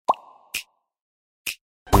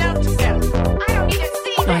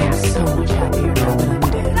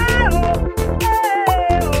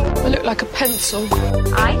pencil.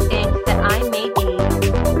 I think that I may be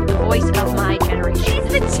the voice of my generation.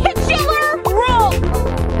 It's the titular role!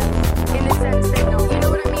 In the sense that, no, you know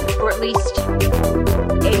what I mean? Or at least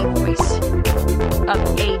a voice of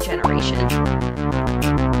a generation.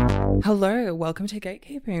 Hello, welcome to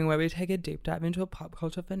Gatekeeping, where we take a deep dive into a pop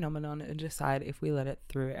culture phenomenon and decide if we let it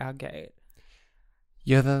through our gate.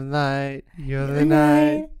 You're the light, you're the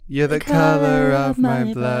night, you're the color of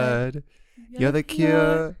my blood. You're the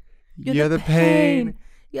cure, you're the pain,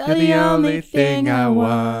 you're the only thing I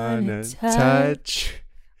wanna touch.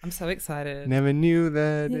 I'm so excited. Never knew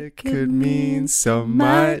that it could mean so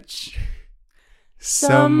much.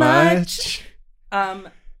 So much.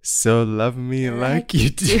 So love me like you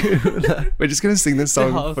do. We're just going to sing this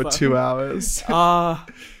song for 2 hours.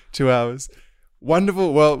 2 hours.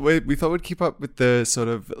 Wonderful. Well, we thought we'd keep up with the sort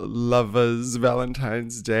of lovers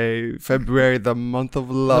Valentine's Day, February, the month of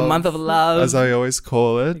love. The month of love. As I always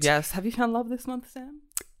call it. Yes. Have you found love this month, Sam?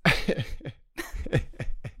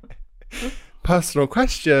 Personal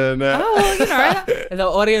question. Oh, you know, the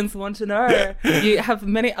audience want to know. You have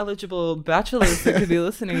many eligible bachelors that could be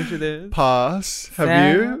listening to this. Pass. Have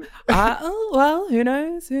Sam? you? Oh, well, who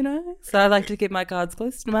knows? Who knows? So I like to keep my cards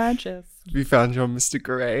close to my chest. Have you found your Mr.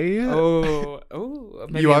 Grey? Oh.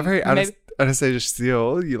 Maybe, You are very maybe, Anastasia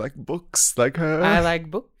Steele. You like books like her. I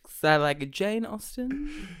like books. I like Jane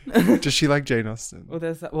Austen. Does she like Jane Austen? Well,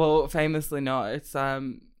 there's that. Well, famously not. It's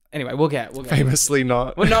Anyway, we'll get. Famously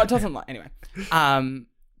not. Well, no, it doesn't like. Anyway,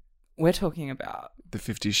 we're talking about The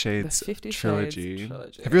 50 Shades, 50 trilogy. Shades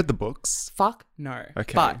trilogy. Have you read the books? Fuck no.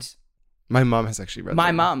 Okay. But My mum has actually read my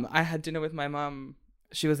them. mum, I had dinner with my mum.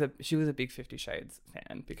 She was a big 50 Shades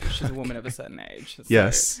fan because she's a woman of a certain age. So,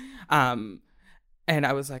 Yes. And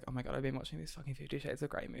I was like, oh my God, I've been watching these fucking 50 Shades of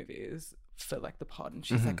Grey movies for like the pod. And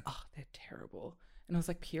she's like, oh, they're terrible. And I was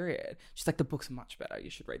like, period. She's like, the book's much better. You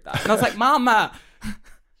should read that. And I was like, Mama.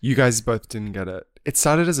 You guys both didn't get it. It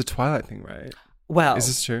started as a Twilight thing, right? Well, Is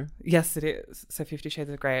this true? Yes, it is. So 50 Shades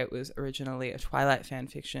of Grey, it was originally a Twilight fan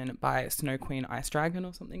fiction by Snow Queen Ice Dragon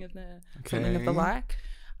or something of the like.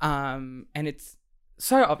 And it's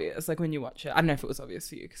so obvious, like when you watch it. I don't know if it was obvious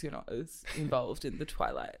for you because you're not as involved in the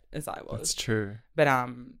Twilight as I was. That's true. But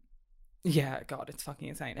yeah, God, it's fucking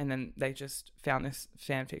insane. And then they just found this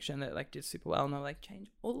fan fiction that like did super well, and they're like, change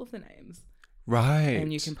all of the names, Right.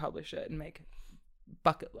 and you can publish it and make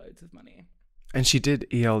bucket loads of money. And she did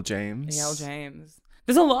E.L. James. E.L. James.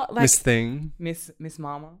 There's a lot like Miss Thing. Miss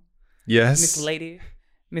Mama. Yes.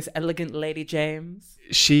 Miss Elegant Lady James.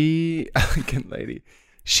 She, Elegant Lady.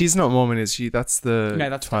 She's not Mormon, is she? That's the No,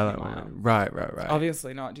 that's Twilight definitely one. Right.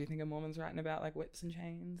 Obviously not. Do you think a Mormon's writing about like whips and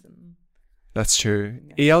chains? And That's true.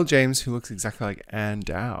 Yeah. E.L. James, who looks exactly like Anne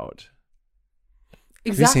Dowd.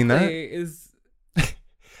 exactly you seen that? is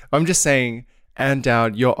I'm just saying, Anne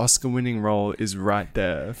Dowd, your Oscar-winning role is right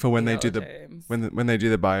there for when they do the James. when they do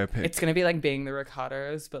the biopic. It's gonna be like being the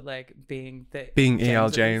Ricardos, but like being E.L.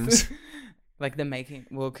 Jameses. James. Like the making.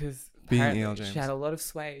 Well, because Being E.L. she James. had a lot of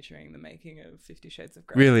sway during the making of 50 Shades of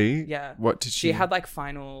Grey. Really? Yeah. What did She had like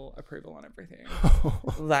final approval on everything.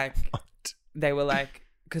 Like What? they were like,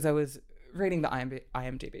 because I was reading the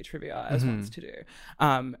IMDb trivia as ones to do,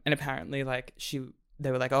 and apparently like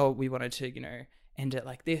they were like, oh, we wanted to, you know, end it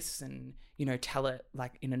like this and, you know, tell it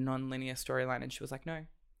like in a non-linear storyline, and she was like, no.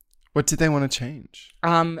 What did they want to change?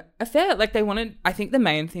 A fair, like they wanted, I think the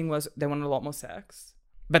main thing was they wanted a lot more sex,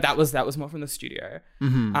 but that was more from the studio.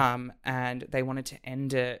 And they wanted to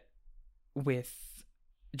end it with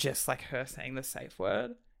just like her saying the safe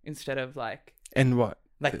word instead of like And what?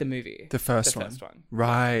 like the movie, The first one.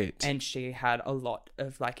 Right. And she had a lot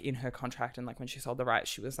of like in her contract, and like when she sold the rights,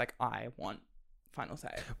 she was like, I want final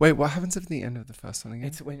say. Wait, what happens at the end of the first one again?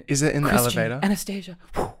 It's when Is it in the Christian, elevator? Anastasia.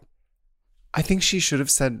 I think she should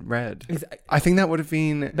have said red. I think that would have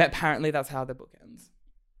been. But apparently that's how the book ends.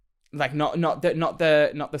 Like not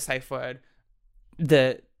the safe word.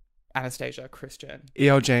 The Anastasia Christian.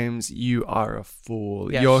 E.L. James, you are a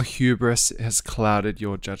fool. Yes. Your hubris has clouded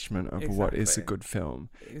your judgment of what is a Exactly. good film.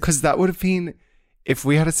 Because that would have been, if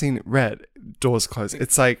we had seen red, doors closed.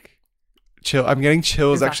 It's like, chill. I'm getting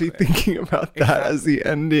chills actually Exactly. thinking about that as the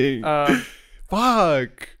ending.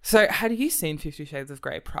 Fuck. So had you seen 50 Shades of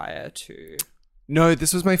Grey prior to? No,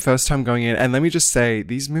 this was my first time going in. And let me just say,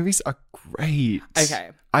 these movies are great.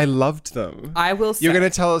 Okay. I loved them. I will say. You're going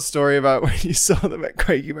to tell a story about when you saw them at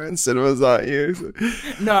Craigie Man Cinemas, aren't you?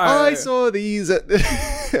 No. I saw these at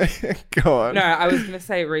the... Go on. No, I was going to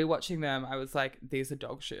say rewatching them, I was like, these are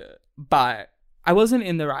dog shit. But I wasn't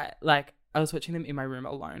in the right, like, I was watching them in my room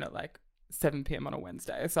alone at like 7 p.m. on a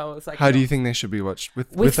Wednesday. So I was like, How do you think they should be watched?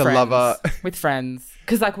 With a friends, lover? with friends.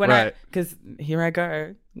 Because like because here I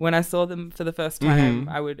go. When I saw them for the first time,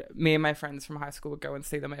 me and my friends from high school would go and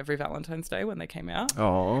see them every Valentine's Day when they came out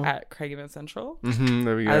at Craig Event Central.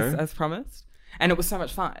 There we go. As promised. And it was so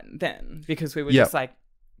much fun then because we were just like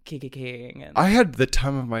kicking. And I had the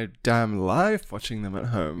time of my damn life watching them at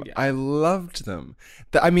home. Yeah. I loved them.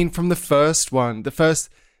 From the first one, the first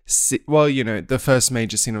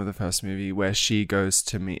major scene of the first movie where she goes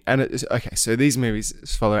to meet. And so these movies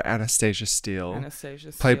follow Anastasia Steele,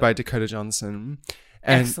 played by Dakota Johnson.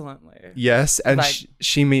 And excellently. Yes, and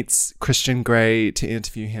she meets Christian Grey to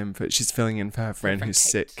interview him. She's filling in for her friend who's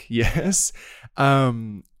Kate. sick. Yes.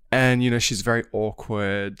 And, she's very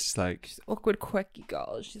awkward. Like, she's an awkward, quirky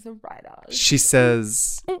girl. She's a writer. She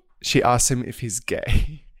says, she asks him if he's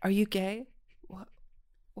gay. Are you gay? What?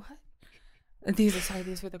 These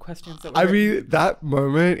were the questions that that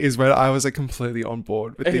moment is when I was like completely on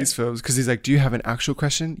board with these films. Because he's like, do you have an actual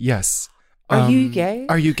question? Yes. Are you gay?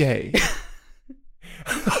 Are you gay?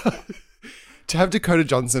 To have Dakota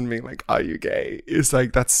Johnson being like, are you gay? Is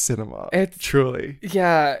like, that's cinema. It's truly.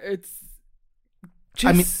 Yeah, it's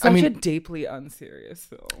just such a deeply unserious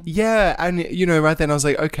film. Yeah, and right then I was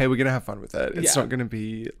like, okay, we're gonna have fun with it. It's not gonna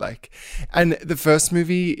be like, and the first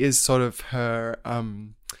movie is sort of her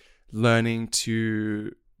learning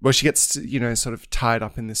to. Well, she gets sort of tied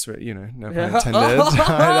up in this. No pun intended.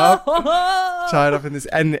 tied up in this,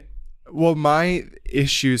 and well, my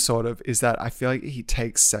issue sort of is that I feel like he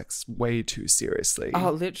takes sex way too seriously.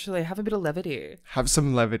 Oh, literally, have a bit of levity. Have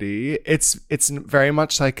some levity. It's very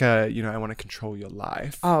much like I want to control your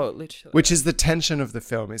life. Oh, literally. Which is the tension of the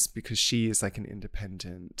film, is because she is like an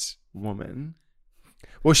independent woman.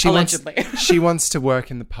 Well, she wants to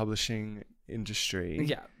work in the publishing industry.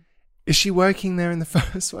 Yeah. Is she working there in the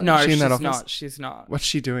first one? No, she's not. She's not. What's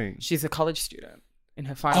she doing? She's a college student in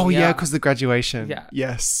her final year. Oh, yeah, because the graduation. Yeah.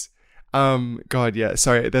 Yes. God, yeah.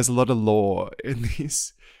 Sorry, there's a lot of law in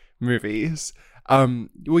these movies. Well,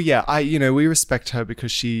 yeah, we respect her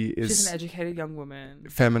because she's an educated young woman.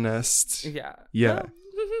 Feminist. Yeah. Yeah. Well,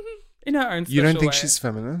 in her own special You don't think way. she's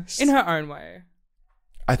feminist? In her own way.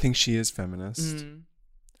 I think she is feminist.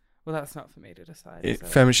 Well, that's not for me to decide.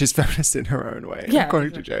 She's feminist in her own way. Yeah,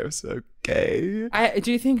 according to James. Okay.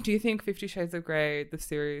 Do you think 50 Shades of Grey, the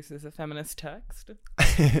series, is a feminist text?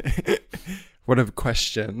 What a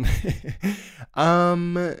question. Oh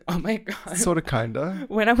my God. Sort of, kinda.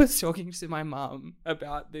 When I was talking to my mum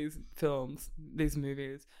about these films, these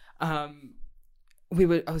movies, I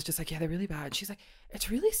was just like, yeah, they're really bad. She's like,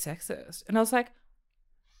 it's really sexist. And I was like,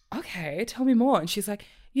 okay, tell me more. And she's like,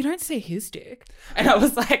 you don't see his dick. And I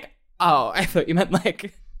was like, oh, I thought you meant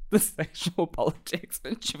like the sexual politics.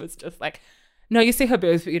 And she was just like, no, you see her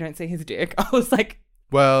boobs, but you don't see his dick. I was like,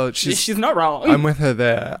 well, she's not wrong. I'm with her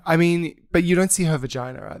there. I mean, but you don't see her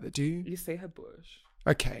vagina either, do you? You see her bush.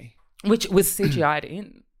 Okay. Which was CGI'd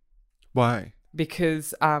in. Why?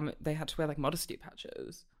 Because they had to wear like modesty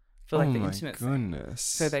patches for like the intimate scene. Oh my goodness.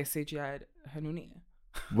 So they CGI'd her noonie.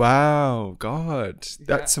 Wow, God.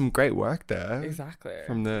 That's some great work there. Exactly.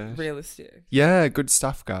 From the realistic. Yeah, good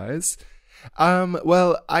stuff, guys.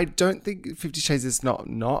 Well, I don't think 50 Shades is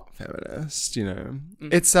not feminist,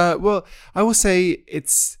 It's I will say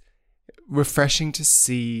it's refreshing to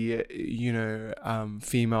see,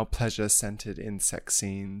 female pleasure centered in sex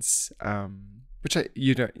scenes. Which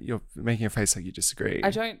you're making a face like you disagree. I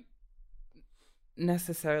don't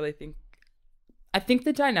necessarily think. I think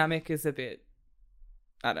the dynamic is a bit.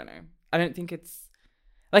 I don't know. I don't think it's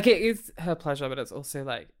like it is her pleasure, but it's also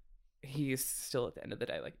like he is still at the end of the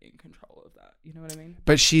day like in control of that. You know what I mean?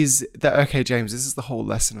 But okay, James. This is the whole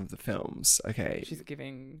lesson of the films. Okay, she's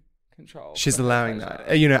giving control. She's allowing that.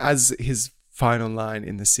 As his final line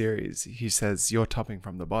in the series, he says, "You're topping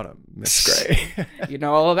from the bottom, Miss Grey." You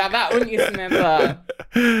know all about that, wouldn't you,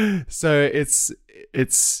 Samantha? So it's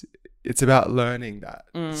about learning that.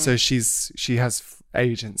 So she has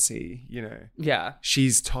agency, Yeah.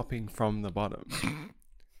 She's topping from the bottom.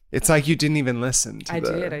 It's like you didn't even listen to I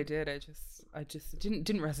did. I just didn't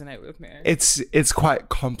resonate with me. It's quite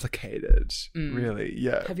complicated, really.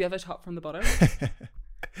 Yeah. Have you ever topped from the bottom?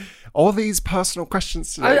 All these personal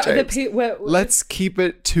questions today, James. Let's keep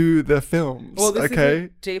it to the films. Well, this okay? is a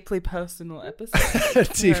deeply personal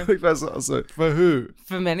episode. Deeply personal episode. For who?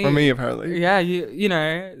 For many. For me, apparently. Yeah, you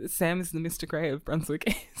know, Sam is the Mr. Grey of Brunswick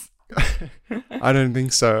East. I don't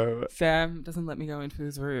think so. Sam doesn't let me go into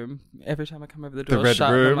his room. Every time I come over the door, the red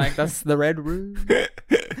shut, room. I'm like, that's the red room.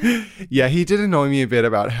 Yeah, he did annoy me a bit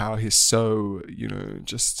about how he's so,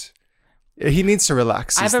 just... He needs to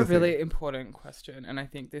relax. I have a really important question, and I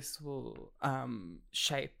think this will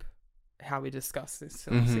shape how we discuss this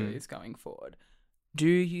film series going forward. Do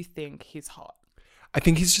you think he's hot? I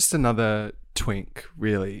think he's just another twink,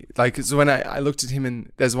 really. Like, so when I looked at him,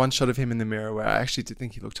 and there's one shot of him in the mirror where I actually did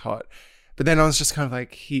think he looked hot. But then I was just kind of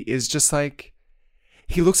like, he is just like,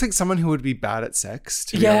 he looks like someone who would be bad at sex,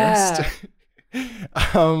 to be honest.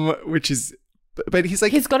 Which is, but he's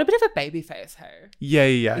like, he's got a bit of a baby face, hey?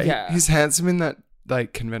 Yeah. He's handsome in that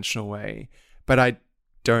like conventional way, but I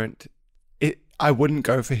wouldn't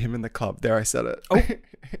go for him in the club. There, I said it. Oh.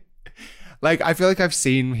 Like, I feel like I've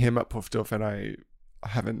seen him at Puffdorf and I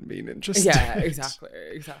haven't been interested. Yeah, exactly.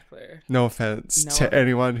 No offense to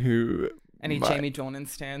anyone who... Any Jamie Dornan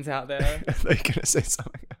stands out there. Are they going to say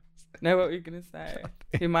something else? No, what were you going to say?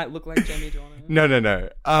 He might look like Jamie Dornan. No.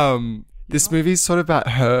 This movie's sort of about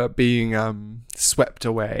her being swept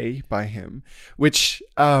away by him, which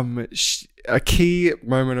a key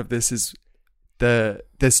moment of this is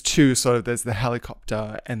there's two sort of, there's the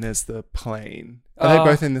helicopter and there's the plane. Are they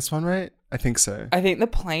both in this one, right? I think so. I think the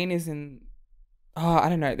plane is in... Oh, I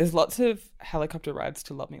don't know. There's lots of helicopter rides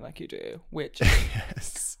to Love Me Like You Do, which...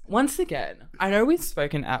 Yes. Once again, I know we've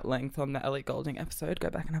spoken at length on the Ellie Goulding episode. Go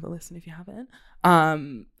back and have a listen if you haven't.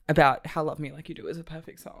 About how Love Me Like You Do is a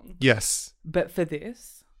perfect song. Yes. But for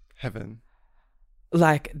this... Heaven.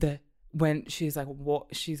 Like, when she's like...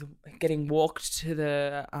 she's getting walked to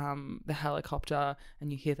the helicopter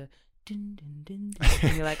and you hear the... Din, din, din, din,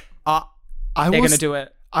 and you're like, they're going to do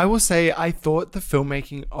it. I will say I thought the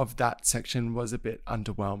filmmaking of that section was a bit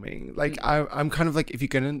underwhelming. Like, I'm kind of like, if you're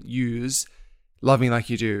going to use Love Me Like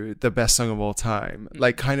You Do, the best song of all time,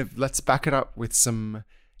 like, kind of, let's back it up with some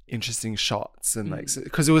interesting shots. And like,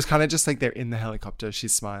 because it was kind of just like they're in the helicopter,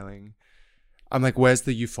 she's smiling. I'm like, where's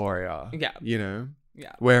the euphoria? Yeah. You know?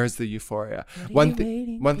 Yeah. Where is the euphoria? One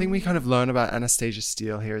thing we kind of learn about Anastasia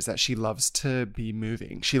Steele here is that she loves to be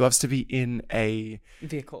moving. She loves to be in a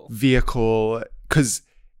vehicle, because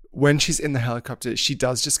when she's in the helicopter, she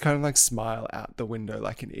does just kind of like smile out the window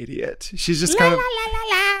like an idiot. She's just kind of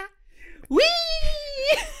wee.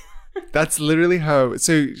 That's literally her.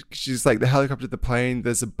 So she's like the helicopter, the plane.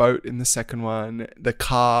 There's a boat in the second one. The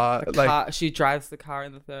car. She drives the car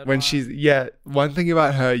in the third. When one thing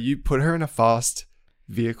about her, you put her in a fast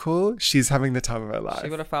vehicle, she's having the time of her life. She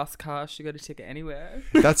got a fast car. She got a ticket anywhere.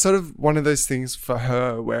 That's sort of one of those things for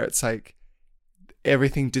her where it's like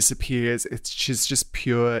everything disappears. She's just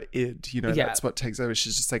pure id. You know, that's what takes over.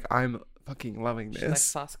 She's just like, I'm fucking loving this. She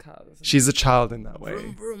likes fast cars. She's a child in that way.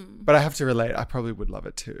 Vroom, vroom. But I have to relate. I probably would love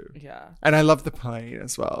it too. Yeah. And I love the plane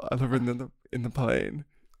as well. I love her in the plane.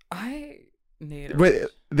 I need Wait, it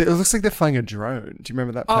looks like they're flying a drone. Do you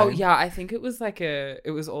remember that plane? Oh yeah, I think it was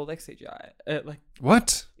it was all like CGI. Like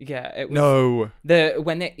what? Yeah, it was. No.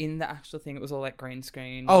 When they're in the actual thing, it was all like green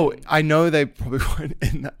screen. Oh, I know they probably weren't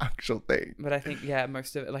in the actual thing. But I think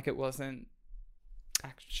most of it, like, it wasn't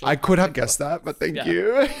actual. I could have guessed that, but thank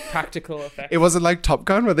you. Practical effects. It wasn't like Top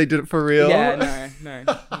Gun where they did it for real. Yeah, no.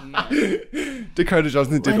 Dakota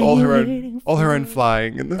Johnson did all her own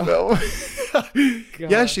flying in the film.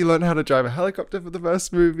 Yeah, she learned how to drive a helicopter for the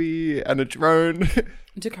first movie and a drone.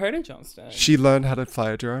 Dakota Johnson. She learned how to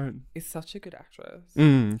fly a drone. Is such a good actress.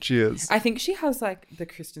 She is. I think she has like the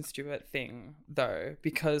Kristen Stewart thing though,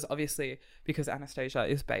 because Anastasia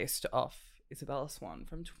is based off Isabella Swan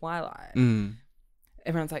from Twilight.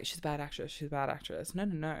 Everyone's like, she's a bad actress.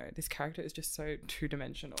 No. This character is just so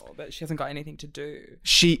two-dimensional that she hasn't got anything to do.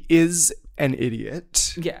 She is an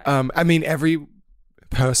idiot. Yeah. I mean, every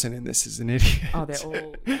person in this is an idiot. Oh, they're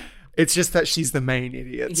all... It's just that she's the main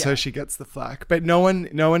idiot, so she gets the flack. But no one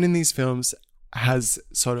in these films has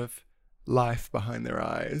sort of life behind their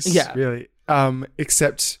eyes. Yeah. Really.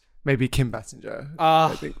 Except... maybe Kim Basinger,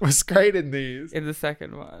 I think, was great in these. In the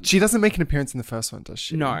second one. She doesn't make an appearance in the first one, does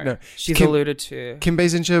she? No. She's alluded to. Kim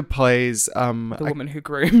Basinger plays... the woman who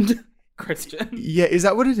groomed Christian. Yeah, is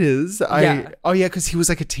that what it is? Yeah. Oh, yeah, because he was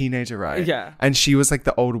like a teenager, right? Yeah. And she was like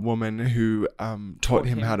the older woman who taught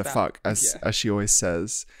him how to fuck, as she always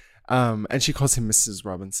says. And she calls him Mrs.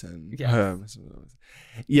 Robinson. Yes. Her Mrs. Robinson.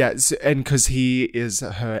 Yeah, and because he is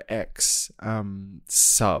her ex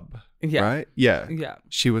sub. Yeah. Right? Yeah. Yeah.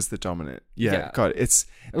 She was the dominant. Yeah. God, it's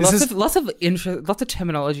lots of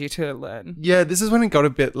terminology to learn. Yeah, this is when it got a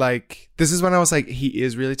bit like, this is when I was like, he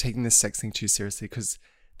is really taking this sex thing too seriously, because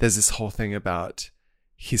there's this whole thing about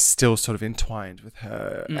he's still sort of entwined with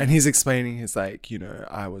her, and he's explaining his like, you know,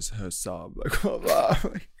 I was her sub, like blah, blah.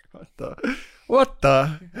 Like, what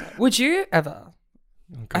the? Would you ever?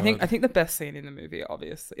 Oh, I think the best scene in the movie,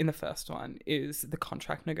 obviously, in the first one, is the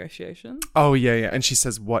contract negotiation. Oh, yeah. And she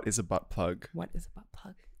says, what is a butt plug? What is a butt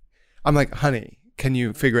plug? I'm like, honey, can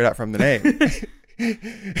you figure it out from the name?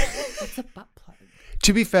 What's a butt plug?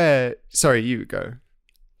 To be fair, sorry, you go.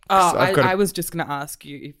 Oh, 'Cause I've got I was just going to ask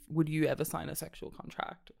you, would you ever sign a sexual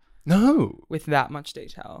contract No. with that much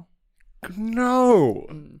detail? No.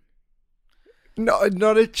 No,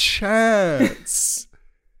 not a chance.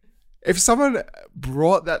 If someone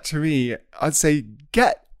brought that to me, I'd say,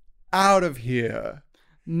 get out of here.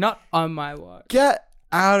 Not on my watch. Get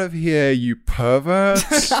out of here, you pervert.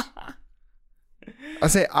 I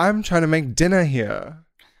say, I'm trying to make dinner here.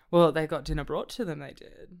 Well, they got dinner brought to them, they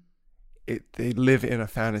did. They live in a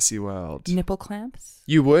fantasy world. Nipple clamps?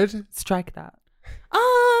 You would? Strike that.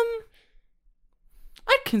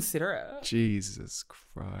 I'd consider it. Jesus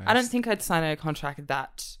Christ. I don't think I'd sign a contract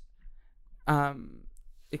that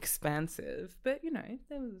expansive, but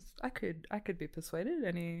I could be persuaded.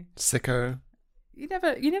 Sicko. You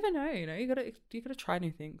never know, you gotta try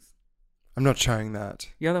new things. I'm not trying that.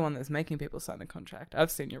 You're the one that's making people sign a contract.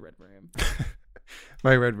 I've seen your red room.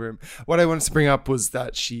 My red room. What I wanted to bring up was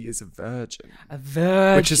that she is a virgin. A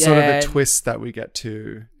virgin. Which is sort of a twist that we get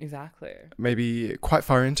to. Exactly. Maybe quite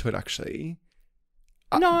far into it, actually.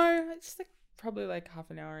 No, it's probably half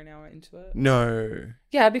an hour into it. No.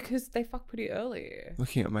 Yeah, because they fuck pretty early.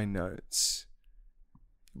 Looking at my notes.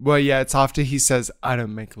 Well, yeah, it's after he says, I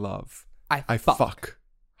don't make love. I fuck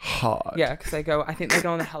hard. Yeah, because I think they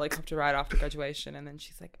go on the helicopter ride after graduation, and then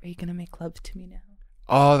she's like, are you going to make love to me now?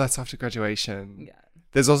 Oh, that's after graduation. Yeah.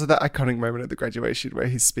 There's also that iconic moment at the graduation where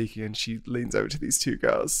he's speaking and she leans over to these two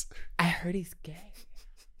girls. I heard he's gay.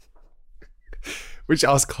 Which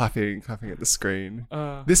I was clapping at the screen.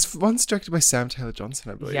 This one's directed by Sam Taylor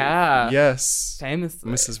Johnson, I believe. Yeah. Yes.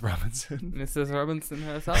 Famously. Mrs. Robinson. Mrs. Robinson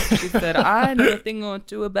herself. She said, I know a thing or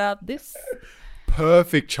two about this.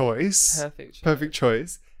 Perfect choice. Perfect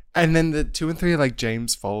choice. And then the 2 and 3 are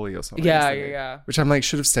James Foley or something. Yeah, yeah. Which I'm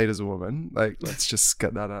should have stayed as a woman. Let's just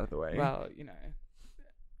get that out of the way. Well,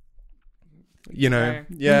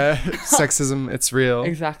 yeah, sexism, it's real.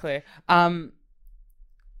 Exactly. Aaron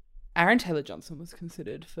Taylor Johnson was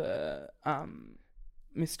considered for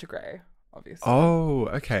Mr. Grey, obviously. Oh,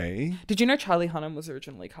 okay. Did you know Charlie Hunnam was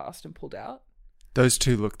originally cast and pulled out? Those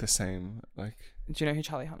two look the same. Do you know who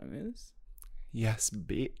Charlie Hunnam is? Yes,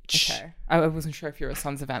 bitch. Okay. I wasn't sure if you're a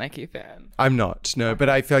Sons of Anarchy fan. I'm not, no, but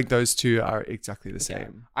I feel like those two are exactly the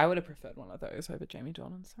same. I would have preferred one of those over Jamie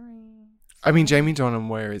Dornan, sorry. I mean, Jamie Dornan,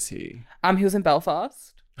 where is he? He was in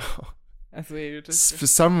Belfast. As we just... For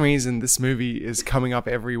some reason, this movie is coming up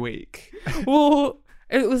every week. Well,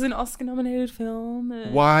 it was an Oscar-nominated film.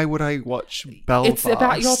 Why would I watch Belfast? It's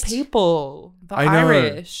about your people, the I know.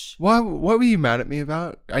 Irish. What were you mad at me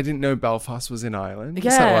about? I didn't know Belfast was in Ireland.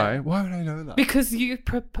 Yeah. Is that why? Why would I know that? Because you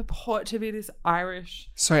purport to be this Irish.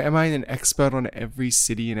 Sorry, am I an expert on every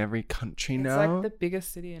city in every country now? It's the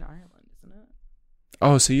biggest city in Ireland, isn't it?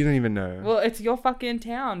 Oh, so you don't even know. Well, it's your fucking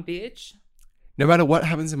town, bitch. No matter what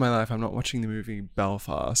happens in my life, I'm not watching the movie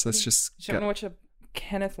Belfast. Let's just You want to watch a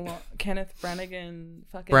Kenneth Branagh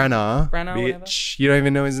fucking... Branagh, bitch. You don't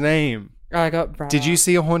even know his name. Oh, I got Branagh. Did you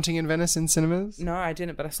see A Haunting in Venice in cinemas? No, I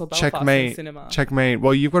didn't, but I saw Belfast in cinema. Checkmate.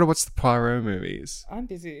 Well, you've got to watch the Poirot movies. I'm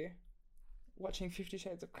busy watching 50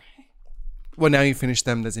 Shades of Grey. Well, now you finished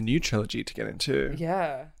them, there's a new trilogy to get into.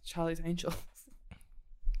 Yeah, Charlie's Angels.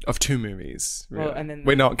 Of 2 movies. Really. Well, and then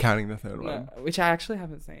we're not counting the third one. Which I actually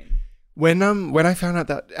haven't seen. When I found out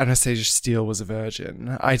that Anastasia Steele was a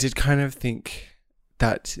virgin, I did kind of think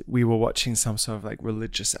that we were watching some sort of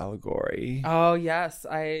religious allegory. Oh yes,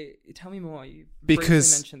 tell me more. You briefly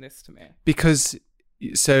mentioned this to me. Because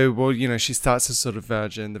she starts as sort of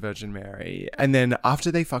virgin, the Virgin Mary, and then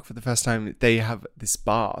after they fuck for the first time, they have this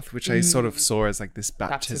bath, which I sort of saw as this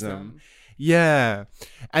baptism. Yeah.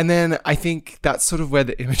 And then I think that's sort of where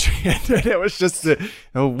the imagery ended. It was just a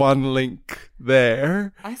one link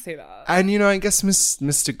there. I see that. And, I guess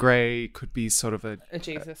Mr. Grey could be sort of a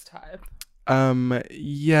Jesus type.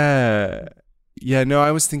 Yeah. Yeah, no, I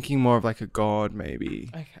was thinking more of a god, maybe.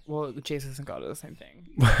 Okay. Well, Jesus and God are the same thing.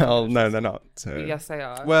 Well, no, they're not. So. Yes, they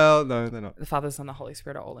are. Well, no, they're not. The Father, Son, the Holy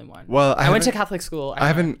Spirit are all in one. Well, I went to Catholic school. I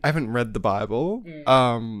haven't read the Bible.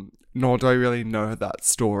 Nor do I really know that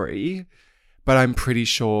story. But I'm pretty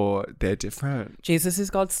sure they're different. Jesus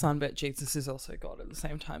is God's son, but Jesus is also God at the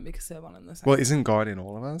same time because they're one and the same. Well, isn't God in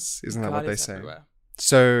all of us? Isn't that what they say? Everywhere.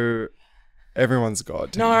 So everyone's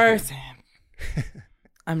God. No, Sam.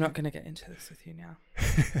 I'm not going to get into this with you now.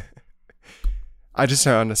 I just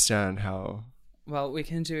don't understand how. Well, we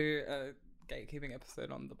can do a gatekeeping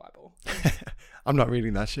episode on the Bible. I'm not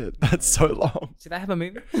reading that shit. That's so long. Do they have a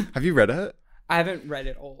movie? Have you read it? I haven't read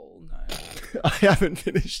it all, no. I haven't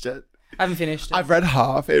finished it. I haven't finished it. I've read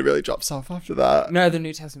half. It really drops off after that. No, the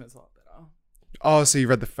New Testament's a lot better. Oh, so you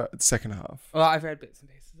read the second half? Well, I've read bits and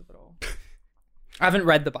pieces of it all. I haven't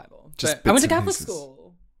read the Bible. Just But I went to bits and Catholic pieces.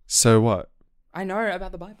 school. So what? I know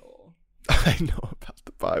about the Bible. I know about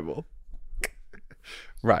the Bible.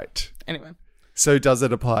 Right. Anyway, So does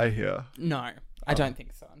it apply here? no, I don't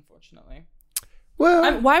think so, unfortunately.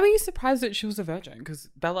 Well, Why were you surprised that she was a virgin? Because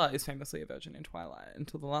Bella is famously a virgin in Twilight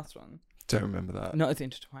until the last one. don't remember that. Not as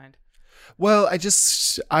intertwined. Well,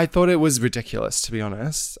 I thought it was ridiculous, to be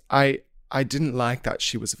honest. I didn't like that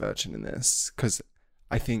she was a virgin in this because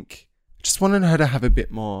I think I just wanted her to have a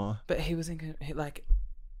bit more. But he was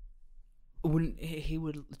he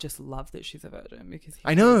would just love that she's a virgin because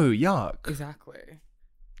I know, yuck, exactly.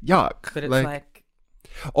 yuck. But it's like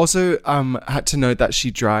also, had to note that she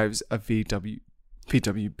drives a VW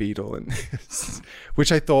Beetle in this,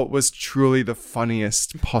 which I thought was truly the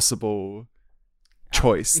funniest possible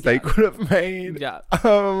choice they could have made. Yeah.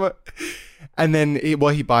 And then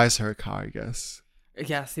he buys her a car, I guess.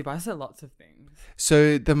 yes, he buys her lots of things.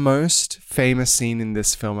 So the most famous scene in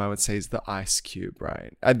this film, I would say, is the ice cube,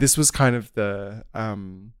 right? This was kind of that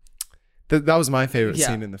was my favorite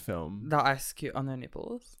scene in the film. The ice cube on their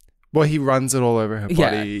nipples. Well, he runs it all over her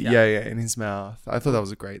body. Yeah. Yeah, in his mouth. I thought that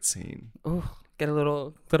was a great scene. Oh, get a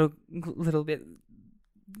little bit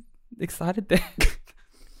excited there. Did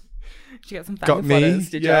you get some Got me? flutters,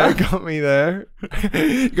 did Yeah, ya? got me there.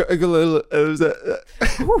 got a little.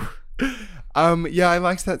 Yeah, I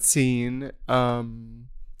liked that scene.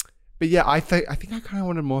 But yeah, I think I kind of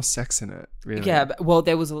wanted more sex in it. Really. Yeah, but, well,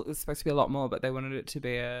 it was supposed to be a lot more, but they wanted it to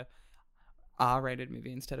be a R-rated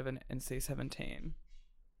movie instead of an NC-17.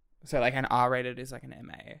 So like an R-rated is like an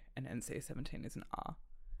MA, and NC-17 is an R.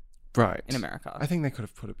 Right. In America. I think they could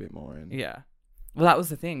have put a bit more in. Yeah. Well, that was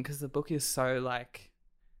the thing, because the book is so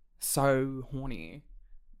horny.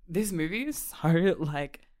 This movie is so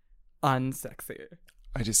unsexy.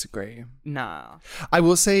 I disagree. Nah. I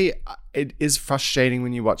will say it is frustrating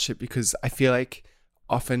when you watch it because I feel like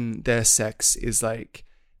often their sex is like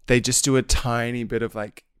they just do a tiny bit of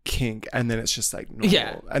like kink and then it's just like normal.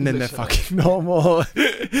 Yeah, and then literally. they're fucking normal.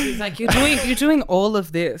 It's like you're doing all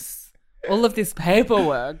of this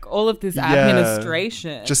paperwork, all of this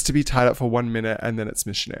administration. Just to be tied up for 1 minute and then it's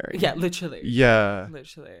missionary. Yeah, literally. Yeah.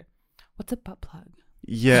 Literally. What's a butt plug?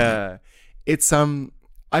 Yeah. It's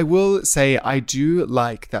I will say I do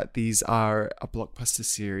like that these are a blockbuster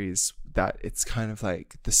series that it's kind of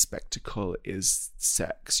like the spectacle is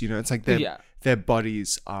sex. You know, it's like their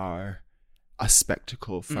bodies are a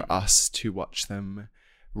spectacle for us to watch them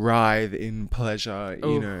writhe in pleasure.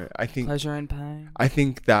 Ooh, you know, I think pleasure and pain. I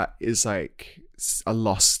think that is like a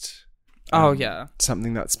lost.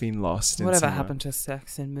 Something that's been lost. Whatever in happened to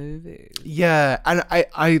sex in movies? Yeah, and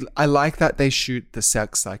I like that they shoot the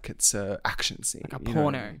sex like it's a action scene, Like a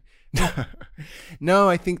porno. No,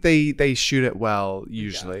 I think they shoot it well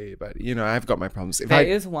usually, but you know I've got my problems. There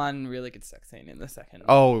is one really good sex scene in the second.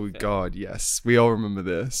 Oh film. God, yes, we all remember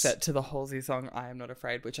this. Set to the Halsey song "I Am Not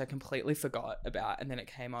Afraid," which I completely forgot about, and then it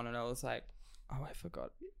came on, and I was like, "Oh, I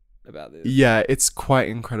forgot about this." Yeah, it's quite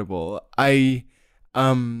incredible. I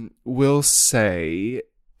will say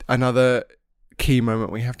another key moment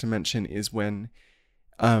we have to mention is when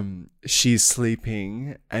she's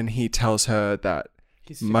sleeping and he tells her that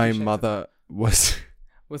my mother was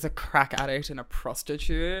a crack addict and a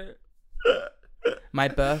prostitute. My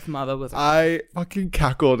birth mother was I fucking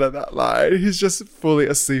cackled at that line. He's just fully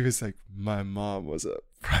asleep. He's like, my mom was a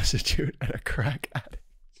prostitute and a crack addict.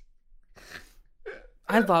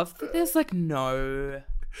 I love that there's like no...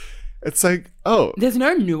 It's like, oh. There's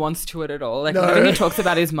no nuance to it at all. Like, whenever he talks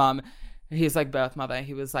about his mum, his like birth mother,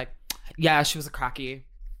 he was like, yeah, she was a cracky.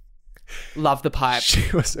 Love the pipe. She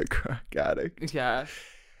was a crack addict. Yeah.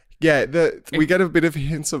 Yeah, we get a bit of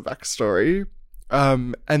hints of backstory.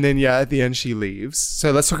 And then, at the end, she leaves.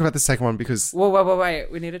 So let's talk about the second one because...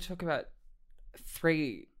 Wait. We need to talk about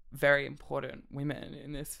 3 very important women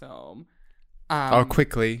in this film.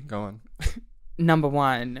 Quickly. Go on. Number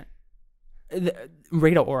 1,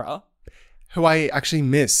 Rita Ora. Who I actually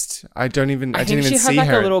missed. I didn't even see her. I think she had like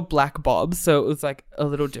a little black bob, so it was like a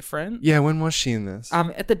little different. Yeah, when was she in this?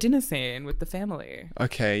 At the dinner scene with the family.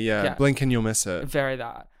 Okay, yeah. Blink and you'll miss it. Very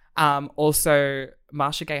that. Also,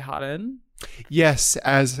 Marsha Gay Harden. Yes,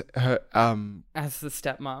 as her as the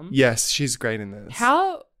stepmom. Yes, she's great in this.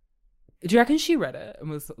 How do you reckon she read it and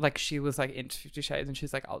was like into 50 Shades and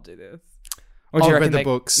she's like, I'll do this? Or do you reckon read the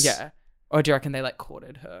books. Yeah. Or do you reckon they like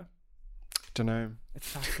courted her? Don't know. It's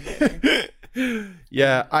fascinating.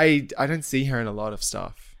 Yeah, I don't see her in a lot of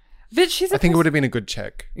stuff. But I think it would have been a good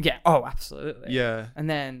check. Yeah. Oh, absolutely. Yeah. And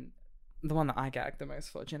then the one that I gagged the most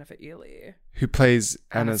for, Jennifer Earley, who plays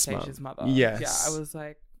Anna's Anastasia's mom. mother. Yes. Yeah, I was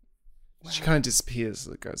like, She kind of disappears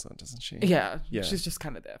as it goes on, doesn't she? Yeah. Yeah. She's just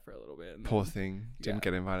kind of there for a little bit. Poor thing. Didn't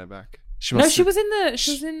get invited back. She No, must she have- was in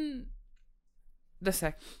the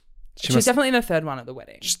second. She She's must- definitely in the third one at the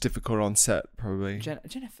wedding. Just difficult on set, probably.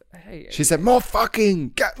 Jennifer. Hey. She said, "More fucking,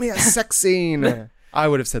 get me a sex scene." I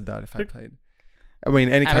would have said that if I played. I mean,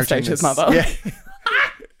 any character in Anastasia's this. mother.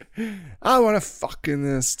 Yeah. I want to fuck in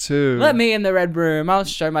this too. Let me in the red room. I'll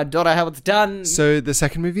show my daughter how it's done. So the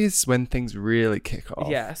second movie is when things really kick off.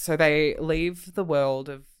 Yeah, so they leave the world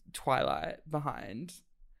of Twilight behind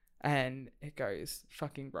and it goes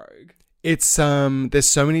fucking rogue. It's there's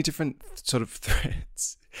so many different sort of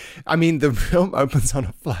threads. I mean, the film opens on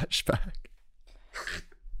a flashback,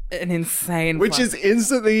 An insane which is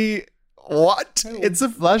instantly what? It's a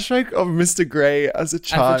flashback of Mr. Grey as a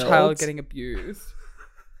child. As a child getting abused.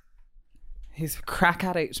 His crack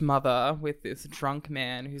addict mother with this drunk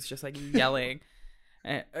man who's just like yelling.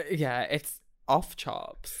 Yeah, it's off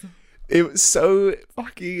chops. It was so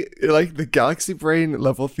fucking like the galaxy brain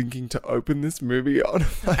level thinking to open this movie on a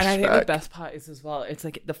flashback. And I think the best part is as well, it's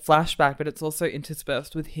like the flashback, but it's also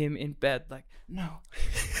interspersed with him in bed, like, no,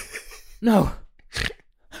 no,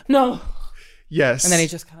 no. Yes. And then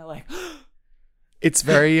he's just kind of like, it's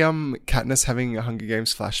very Katniss having Hunger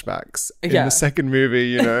Games flashbacks in Yeah. the second movie,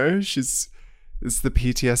 you know? It's the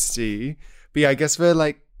PTSD. But yeah, I guess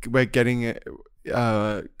we're getting it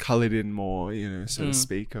coloured in more, you know, so to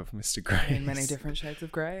speak, of Mr. Grey. in many different shades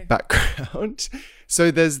of grey. Background. So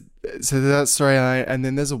there's that storyline, and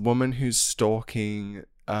then there's a woman who's stalking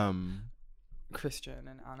Christian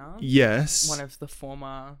and Anna. yes. One of the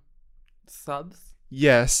former subs.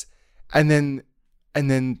 Yes. And then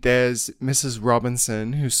there's Mrs.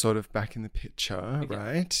 Robinson, who's sort of back in the picture, Okay.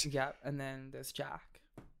 right? Yep. And then there's Jack,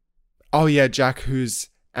 Oh yeah, Jack, who's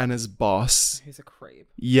Anna's boss. who's a creep.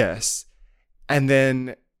 Yes. And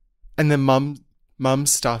then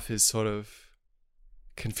mum's stuff is sort of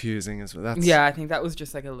confusing as well. That's Yeah, I think that was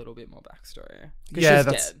just like a little bit more backstory. 'Cause Yeah, she's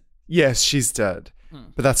that's dead. yes, she's dead.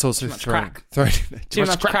 But that's also Too much thrown crack. in there. Too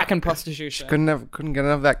much crack and prostitution. Couldn't get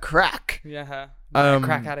enough of that crack. Yeah. Um,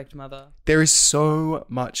 Crack addict mother. There is so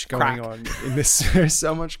much going Crack. on in this. There's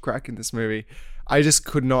so much crack in this movie. I just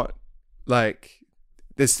could not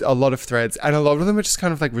there's a lot of threads, and a lot of them are just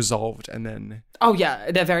kind of like resolved, and then Oh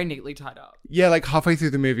yeah, they're very neatly tied up. yeah, like halfway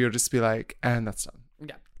through the movie, you'll just be like, and that's done.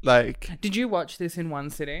 Yeah. Like, Did you watch this in one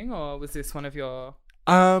sitting, or was this one of your?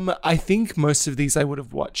 I think most of these I would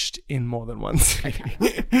have watched in more than one sitting,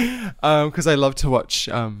 because I love to watch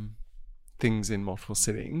things in multiple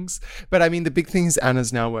sittings. But I mean, the big thing is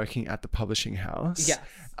Anna's now working at the publishing house. Yes.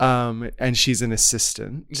 And she's an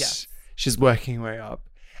assistant. Yes. She's working her way up.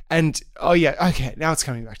 And, oh yeah, okay, now it's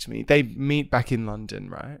coming back to me. They meet back in London,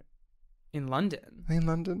 right? In London? Are they in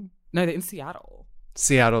London? No, they're in Seattle.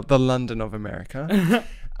 Seattle, the London of America.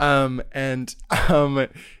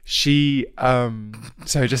 She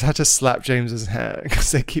so just had to slap James's hand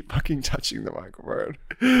because they keep fucking touching the microphone.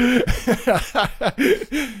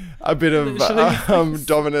 A bit of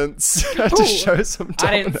dominance to show some dominance.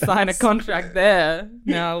 I didn't sign a contract there.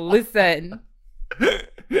 Now listen.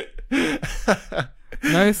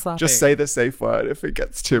 No slapping. Just say the safe word if it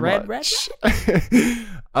gets too Red, much.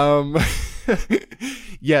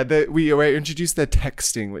 Yeah, we introduced their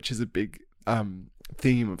texting, which is a big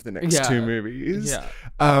theme of the next two movies.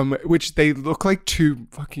 Yeah. Which they look like two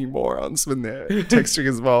fucking morons when they're texting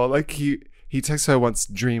as well. Like he texts her once,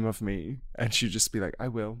 "Dream of me," and she'd just be like, "I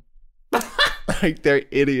will." Like they're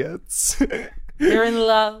idiots. They're in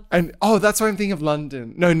love. And that's why I'm thinking of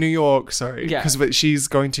London. No, New York, sorry. Yeah. Because she's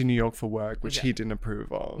going to New York for work, which Yeah. he didn't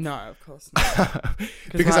approve of. No, of course not.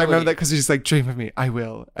 Because why I would remember he? that because she's like, "Dream of me, I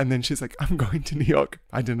will." And then she's like, "I'm going to New York."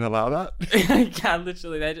 I didn't allow that. Yeah,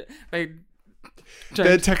 literally. They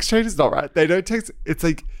Their text chain is not right. They don't text. It's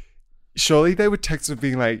like, surely they would text with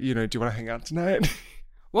being like, you know, "Do you want to hang out tonight?"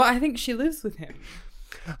 Well, I think she lives with him.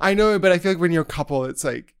 I know, but I feel like when you're a couple, it's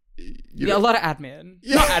like, Yeah, a lot of admin.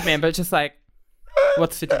 Yeah. Not admin, but just like,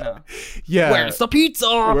 what's for dinner? yeah. Where's the pizza?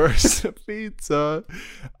 Where's the pizza?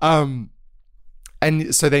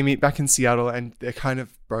 And so they meet back in Seattle, and they're kind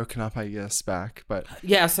of broken up, I guess, back. But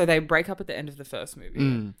Yeah, so they break up at the end of the first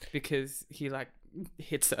movie because he like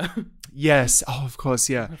hits her. yes, oh, of course,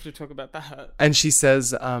 yeah. I have to talk about that. And she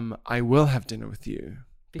says, "I will have dinner with you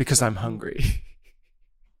because I'm hungry."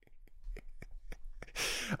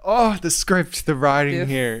 Oh, the script, the writing This-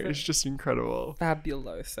 here is just incredible.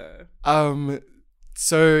 Fabuloso.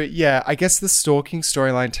 So yeah, I guess the stalking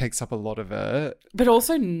storyline takes up a lot of it. But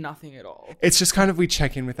also nothing at all. It's just kind of we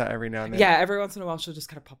check in with that every now and then. Yeah, every once in a while she'll just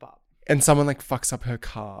kind of pop up. And someone like fucks up her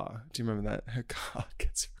car. Do you remember that? Her car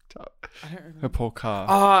gets fucked up. I don't remember. Her poor car.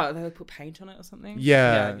 Oh, they put paint on it or something?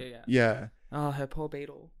 Yeah. Oh, her poor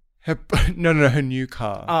Beetle. No, her new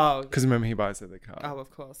car. Oh. Because remember he buys her the car. Oh,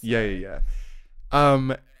 of course. Yeah.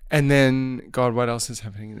 And then, God, what else is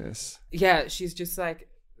happening in this? Yeah, she's just like,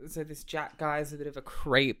 so this Jack guy is a bit of a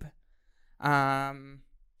creep. They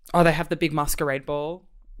have the big masquerade ball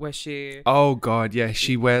where she... Oh, God, yeah.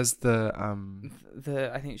 She wears the...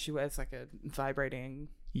 I think she wears like a vibrating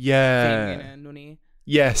thing in a noonie.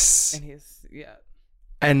 Yes. And he's, yeah.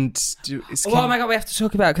 And... oh my God, we have to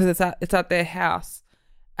talk about it because it's at their house.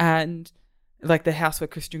 And... like the house where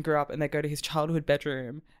Christian grew up, and they go to his childhood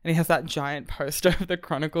bedroom and he has that giant poster of the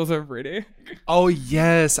Chronicles of Riddick. Oh,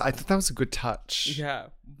 yes. I thought that was a good touch. Yeah.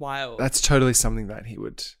 Wild. That's totally something that he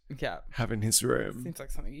would have in his room. Seems like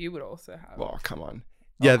something you would also have. Well, come on.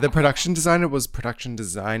 Yeah, the production designer was production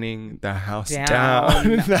designing the house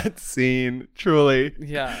down. That scene. Truly.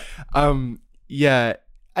 Yeah. Yeah.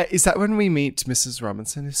 Is that when we meet Mrs.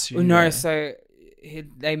 Robinson? Is she? No, so...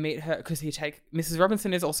 they meet her because Mrs.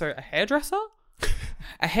 Robinson is also a hairdresser.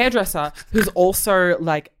 A hairdresser who's also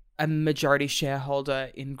like a majority shareholder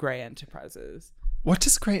in Grey Enterprises. What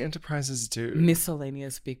does Grey Enterprises do?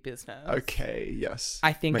 Miscellaneous big business. Okay, yes.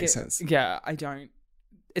 I think makes sense. Yeah,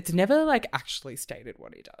 it's never like actually stated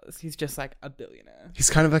what he does. He's just like a billionaire. He's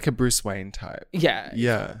kind of like a Bruce Wayne type. Yeah.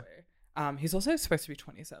 Yeah. Exactly. He's also supposed to be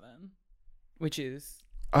 27, which is...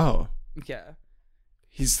 Oh. Yeah.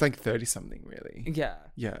 He's like 30-something, really. Yeah.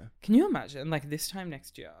 Yeah. Can you imagine, like, this time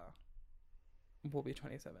next year, we'll be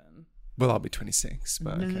 27. Well, I'll be 26,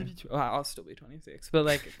 but okay. Well, I'll still be 26. But,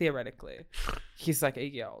 like, theoretically, he's, like, a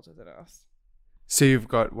year older than us. So you've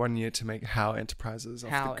got 1 year to make How Enterprises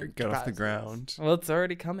get off the ground. Well, it's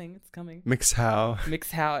already coming. It's coming. Mix How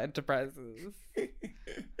Enterprises.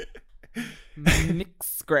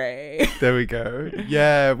 Mix Grey. There we go.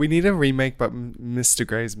 Yeah, we need a remake, but Mr.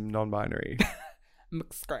 Grey's non-binary.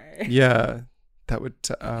 Mix Grey. Yeah, that would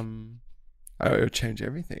it would change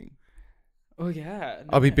everything. Oh yeah. No.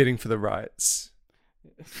 I'll be bidding for the rights.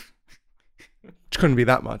 Which couldn't be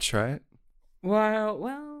that much, right?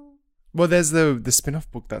 Well. There's the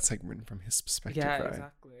spin-off book that's like written from his perspective, right?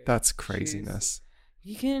 Exactly. That's craziness.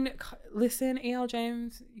 You can listen, E.L.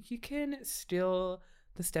 James. You can steal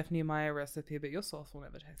the Stephanie Meyer recipe, but your sauce will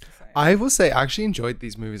never taste the same. I will say, I actually enjoyed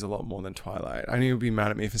these movies a lot more than Twilight. I know you'll be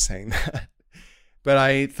mad at me for saying that. But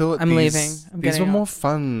I thought these were more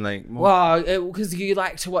fun. Like, because you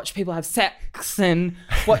like to watch people have sex and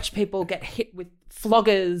watch people get hit with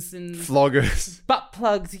floggers, butt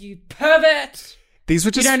plugs. You pervert! These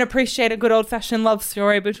were just. You don't appreciate a good old-fashioned love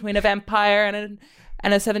story between a vampire and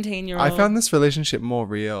a 17-year-old. I found this relationship more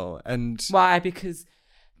real, and why? Because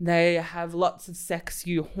they have lots of sex.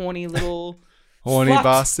 You horny little horny slut.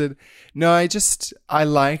 bastard. No, I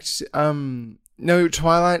liked. No,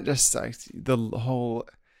 Twilight, just like the whole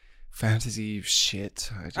fantasy shit.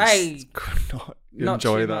 I just could not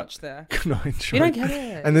enjoy that. Much there. Could not enjoy. You don't get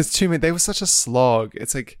it. And there's too many. They were such a slog.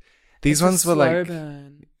 It's like these ones were like.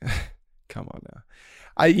 Burn. Come on now.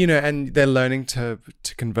 And they're learning to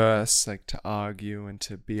converse, like to argue and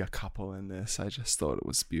to be a couple in this. I just thought it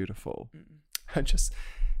was beautiful. I just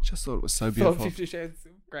thought it was so beautiful. 50 Shades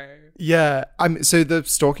of Grey. Yeah. So the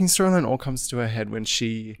stalking storyline all comes to a head when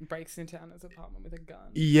she breaks into Anna's apartment with a gun.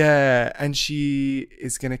 Yeah, and she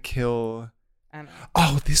is gonna kill Anna.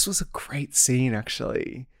 Oh, this was a great scene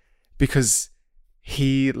actually, because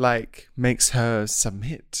he like makes her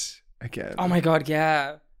submit again. Oh my God,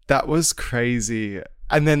 yeah. That was crazy.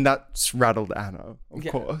 And then that's rattled Anna, of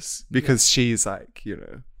course, because she's like,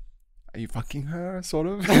 are you fucking her, sort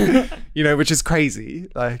of? Which is crazy.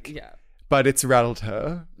 Like, but it's rattled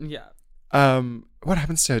her. Yeah. What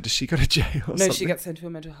happens to her? Does she go to jail or something? No, she gets sent to a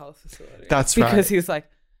mental health facility. That's right. Because she's like,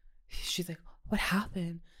 what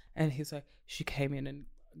happened? And he's like, she came in and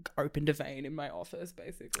opened a vein in my office,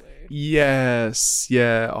 basically. Yes.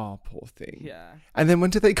 Yeah. Oh, poor thing. Yeah. And then when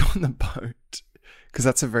do they go on the boat? Because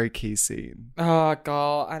that's a very key scene. Oh,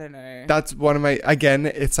 God. I don't know. That's one of my... Again,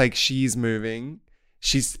 it's like she's moving.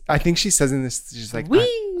 I think she says in this, she's like,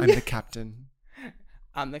 I'm the captain.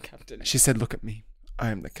 I'm the captain. She said, look at me. I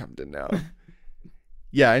am the captain now.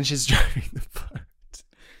 Yeah, and she's driving the boat.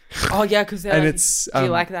 Oh, yeah, because and it's, do you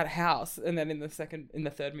like that house? And then in the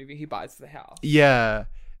third movie, he buys the house. Yeah.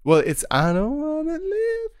 Well, it's I don't want to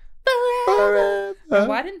live forever. And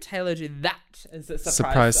why didn't Taylor do that as a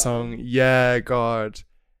surprise song? Yeah, God.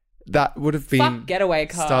 That would have been... Fuck Getaway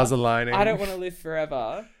Car. Stars Aligning. I don't want to live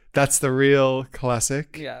forever. That's the real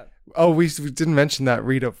classic. Yeah. Oh, we didn't mention that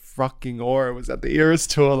Rita fucking Ora was at the Eras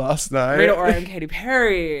tour last night. Rita Ora and Katy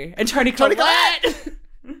Perry. And Toni Collette.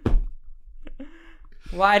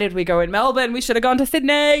 Why did we go in Melbourne? We should have gone to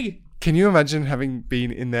Sydney. Can you imagine having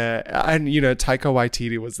been in there? And, you know, Taika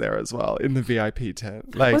Waititi was there as well in the VIP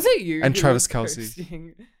tent. Like, Was it you? And who Travis was Kelce.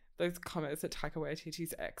 posting those comments that Taika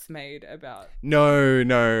Waititi's ex made about. No.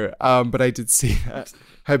 But I did see that.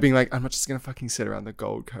 Her being like, I'm not just going to fucking sit around the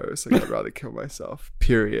Gold Coast. Like, I'd rather kill myself.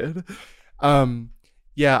 Period.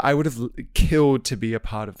 Yeah, I would have killed to be a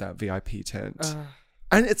part of that VIP tent.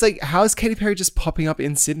 And it's like, how is Katy Perry just popping up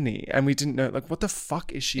in Sydney? And we didn't know, like, what the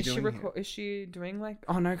fuck is she doing here? Is she doing like,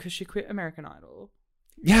 oh no, because she quit American Idol.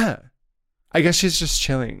 Yeah. I guess she's just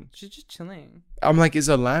chilling. She's just chilling. I'm like, is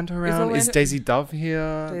Orlando around? Is Daisy Dove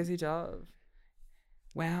here? Daisy Dove.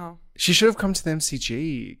 Wow. She should have come to the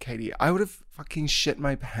MCG, Katie. I would have fucking shit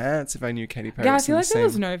my pants if I knew Katy Perry. Yeah, I was feel in like the there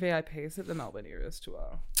was same- no VIPs at the Melbourne Eras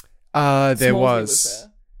tour. There Smallsy was.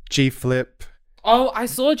 there. G Flip. Oh, I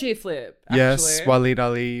saw G Flip. Yes, Waleed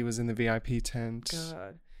Ali was in the VIP tent.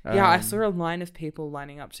 God. Yeah, I saw a line of people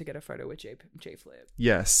lining up to get a photo with G Flip.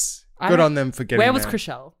 Yes. I Good don't- on them for getting Where was there.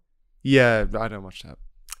 Chriselle? Yeah, I don't watch that.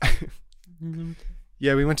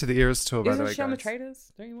 Yeah, we went to the Eras tour, by the way, Isn't she on the guys.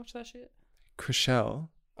 Traders? Don't you watch that shit? Chriselle?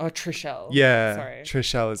 Oh, Trishelle. Yeah. Sorry.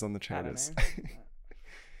 Trishelle is on the I don't Traders.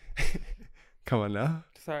 know. Come on now.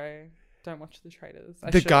 Sorry. Don't watch the Traders.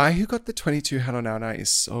 The guy who got the 22 hat on our night is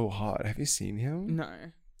so hot. Have you seen him? No.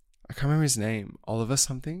 I can't remember his name. Oliver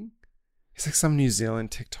something? He's like some New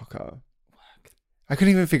Zealand TikToker. I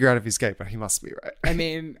couldn't even figure out if he's gay, but he must be, right? I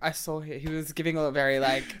mean, I saw he was giving a very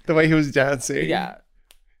like... The way he was dancing. Yeah.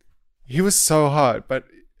 He was so hot, but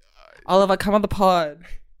Oliver, come on the pod.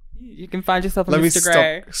 You can find yourself on let me Mr.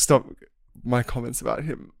 Grey. stop my comments about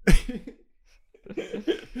him.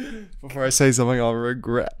 Before I say something I'll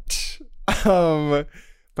regret.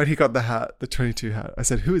 But he got the hat, the 22 hat. I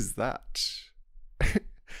said, who is that? I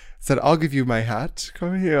said, I'll give you my hat.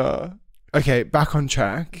 Come here. Okay, back on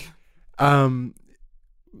track. The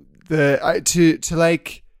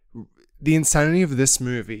insanity of this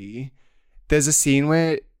movie, there's a scene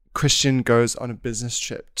where Christian goes on a business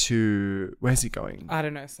trip to, where's he going? I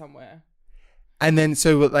don't know, somewhere. And then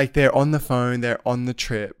so like they're on the phone, they're on the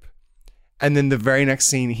trip. And then the very next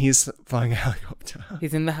scene, he's flying a helicopter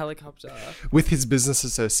He's in the helicopter. with his business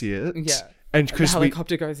associate. Yeah. And The Chris,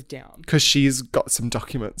 helicopter goes down. because she's got some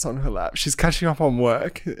documents on her lap. She's catching up on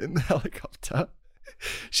work in the helicopter.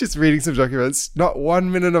 She's reading some documents. Not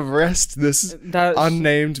 1 minute of rest, this That's-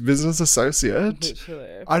 unnamed business associate.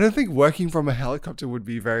 Literally. I don't think working from a helicopter would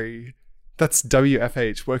be very... That's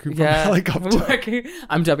WFH, working from a Yeah. helicopter.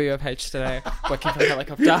 I'm WFH today, working from a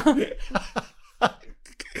helicopter.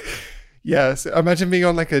 Yes, imagine being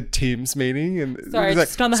on like a Teams meeting and... Sorry, it's like,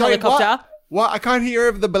 just on the "Sorry, helicopter." What? I can't hear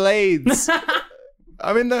over the blades.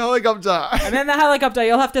 I'm in the helicopter. I'm in the helicopter.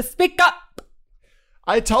 You'll have to speak up.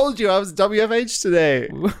 I told you I was WFH today.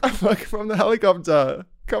 I'm working from the helicopter.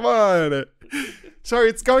 Come on. Sorry,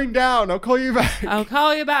 it's going down. I'll call you back. I'll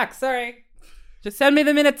call you back. Sorry. Just send me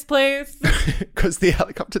the minutes, please. Because the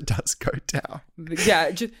helicopter does go down.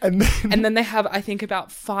 Yeah. Just, And then, and then they have, I think,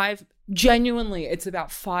 about 5. Genuinely, it's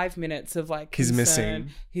about 5 minutes of like He's concern. missing.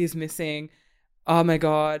 He's missing. Oh my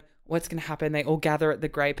god, what's gonna happen? They all gather at the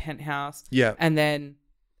grey penthouse. Yeah. And then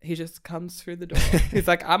he just comes through the door. He's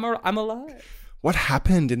like, I'm alive. What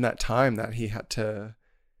happened in that time that he had to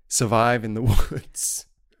survive in the woods?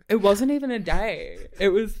 It wasn't even a day. It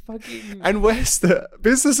was fucking And where's the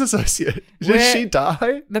business associate? Did Where- she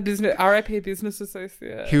die? the business RIP business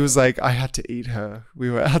associate. He was like, I had to eat her. We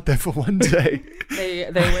were out there for one day. They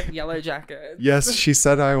went yellow jackets. Yes, she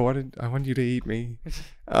said, I want you to eat me.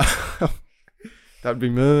 That'd be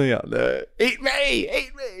me out there. Eat me!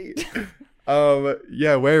 Eat me!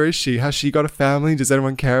 Yeah, where is she? Has she got a family? Does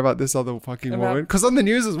anyone care about this other fucking woman? Because on the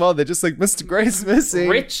news as well, they're just like, Mr. Grey's missing.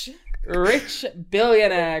 Rich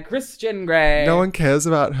billionaire Christian Grey. No one cares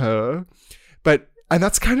about her. And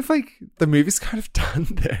that's kind of like, the movie's kind of done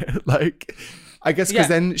there. Like, I guess because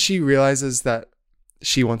then she realizes that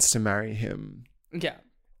she wants to marry him. Yeah.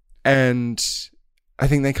 And I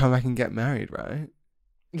think they come back and get married, right?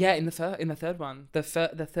 Yeah, in the third one. The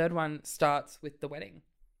third one starts with the wedding.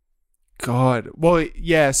 God. Well,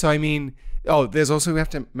 yeah. So, I mean, there's also, we have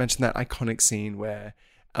to mention that iconic scene where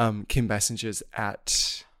Kim Basinger's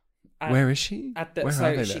at where is she?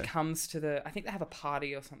 So she comes to I think they have a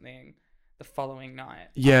party or something the following night.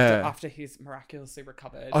 Yeah. After he's miraculously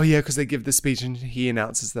recovered. Oh, yeah, because they give the speech and he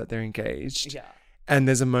announces that they're engaged. Yeah. And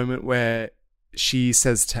there's a moment where she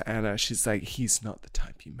says to Anna, she's like, he's not the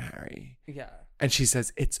type you marry. Yeah. And she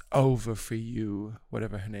says, it's over for you,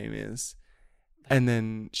 whatever her name is. And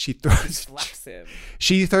then she throws Slaps him.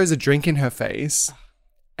 She throws a drink in her face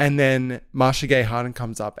And then Marcia Gay Harden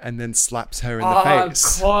comes up and then slaps her in the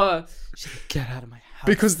face. Of course. She's like, get out of my house.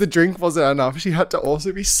 Because the drink wasn't enough. She had to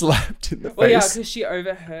also be slapped in the face. Well, yeah, because she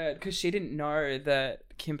overheard, because she didn't know that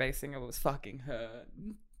Kim Basinger was fucking her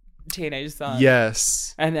teenage son.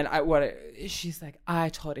 Yes. And then she's like, I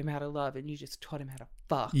taught him how to love and you just taught him how to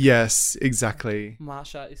fuck. Yes, exactly.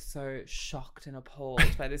 Marsha is so shocked and appalled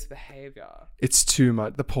by this behavior. It's too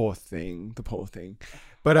much. The poor thing.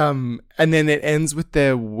 But and then it ends with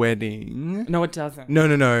their wedding. No, it doesn't.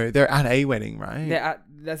 No. They're at a wedding, right?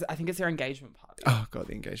 I think it's their engagement party. Oh god,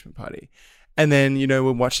 the engagement party. And then,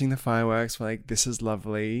 we're watching the fireworks. We're like, this is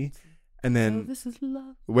lovely. And then this is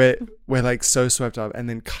love. we're like so swept up, and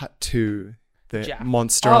then cut to the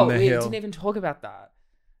monster on the hill. We didn't even talk about that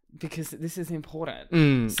because this is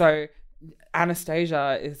important. So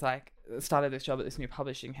Anastasia is like started this job at this new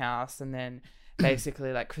publishing house, and then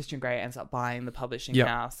basically like Christian Grey ends up buying the publishing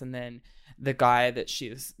house, and then the guy that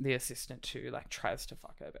she's the assistant to like tries to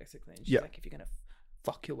fuck her basically, and she's like, if you're gonna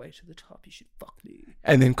fuck your way to the top, you should fuck me.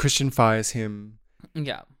 And then Christian fires him.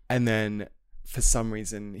 Yeah. And then for some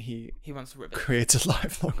reason he wants to rip it. Creates a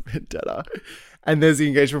lifelong vendetta. And there's the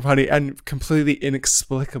engagement party, and completely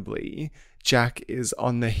inexplicably Jack is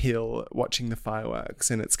on the hill watching the fireworks,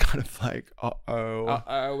 and it's kind of like,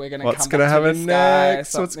 we're gonna what's come gonna back to happen the sky.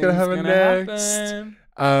 next? What's gonna happen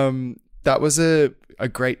next? That was a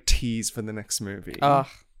great tease for the next movie.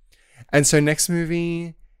 And so next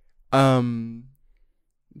movie,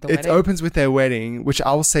 it opens with their wedding, which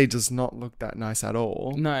I will say does not look that nice at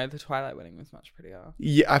all. No, the Twilight wedding was much prettier.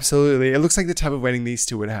 Yeah, absolutely. It looks like the type of wedding these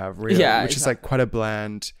two would have, really. Yeah, which is like quite a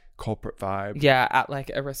bland corporate vibe. Yeah, at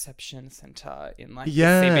like a reception center in like the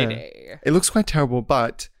CBD. It looks quite terrible,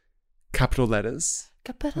 but capital letters.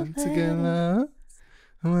 Capital letters.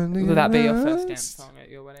 Will that be your first dance song at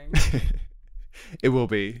your wedding? It will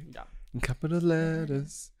be. Yeah. Capital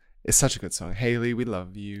letters. It's such a good song. Haley, we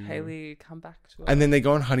love you. Haley, come back to us. And then they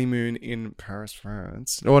go on honeymoon in Paris,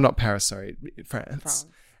 France. Or not Paris, sorry, France.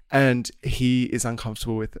 And he is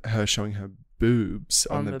uncomfortable with her showing her boobs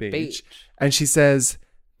on the beach. And she says,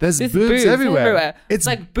 there's boobs everywhere. It's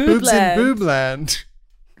like boobs in boobland.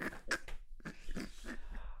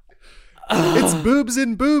 It's boobs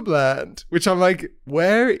in boobland. Which I'm like,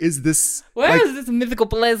 where is this? Where is this mythical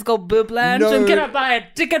place called Boobland? No, can I buy a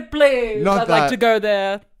ticket, please? I'd like to go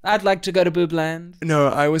there. I'd like to go to Boobland. No,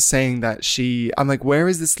 I was saying that I'm like, where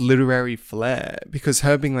is this literary flair? Because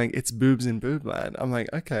her being like, it's boobs in boobland. I'm like,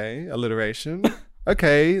 okay, alliteration.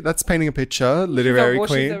 Okay, that's painting a picture. Literary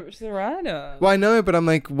queen. She's a writer. Well, I know, but I'm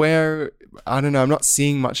like, where? I don't know. I'm not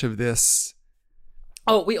seeing much of this.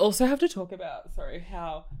 Oh, we also have to talk about,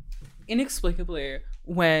 how inexplicably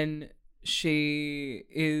when she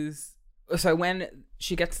gets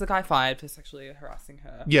the guy fired for sexually harassing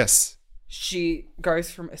her. Yes. She goes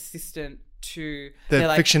from assistant to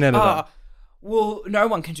the fiction editor. Well, no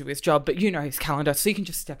one can do his job, but you know his calendar, so you can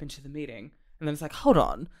just step into the meeting. And then it's like, hold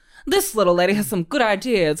on. This little lady has some good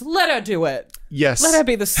ideas. Let her do it. Yes. Let her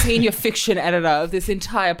be the senior fiction editor of this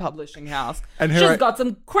entire publishing house. And she's got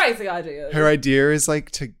some crazy ideas. Her idea is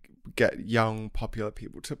like to get young, popular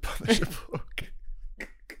people to publish a book.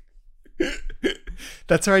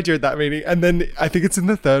 That's her idea at that meeting. And then I think it's in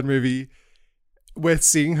the third movie, we're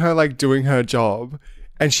seeing her like doing her job,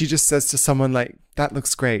 and she just says to someone like, that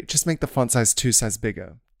looks great. Just make the font size 2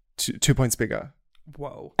 points bigger.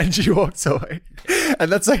 Whoa. And she walks away.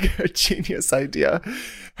 And that's like a genius idea.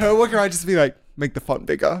 Her walking around just be like, make the font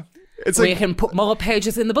bigger. We can put more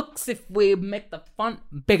pages in the books if we make the font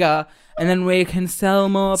bigger, and then we can sell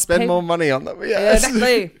more. Spend more money on them. Yes.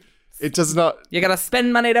 Exactly. It does not. You gotta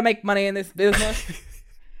spend money to make money in this business.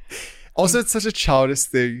 Also, it's such a childish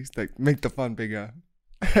thing. Like, make the font bigger.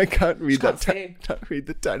 I can't read can't read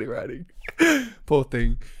the tiny writing. Poor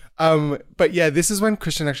thing. But yeah, this is when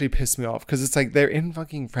Christian actually pissed me off, because it's like, they're in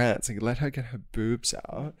fucking France. Like, let her get her boobs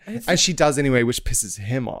out, and she does anyway, which pisses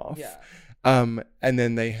him off. Yeah. And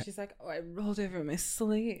then she's like, I rolled over my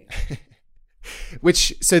sleeve.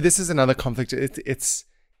 So this is another conflict.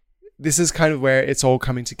 This is kind of where it's all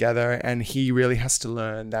coming together, and he really has to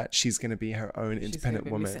learn that she's going to be her own independent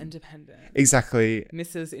woman. Miss Independent. Exactly.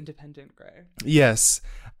 Mrs. Independent Grey. Yes.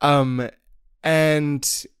 And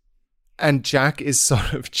Jack is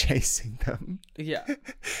sort of chasing them. Yeah.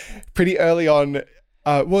 Pretty early on.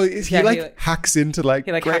 He hacks into like...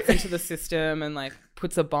 He hacks into the system and like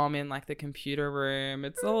puts a bomb in like the computer room.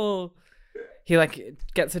 It's all... He like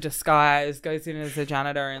gets a disguise, goes in as a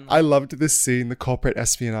janitor, and I loved this scene, the corporate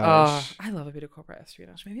espionage. Oh, I love a bit of corporate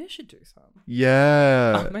espionage. Maybe I should do some.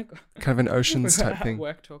 Yeah. Oh my God. Kind of an Ocean's type thing.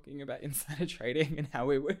 Work talking about insider trading and how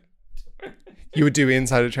we would You would do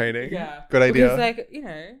insider trading. Yeah. Good idea. Because, like, you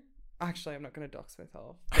know, actually, I'm not going to dox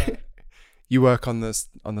myself. But You work on the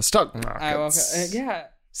stock I work, markets. yeah.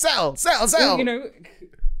 Sell. Well, you know,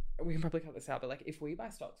 we can probably cut this out, but like, if we buy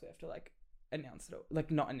stocks, we have to like announce it, like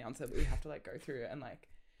not announce it, but we have to like go through it and like,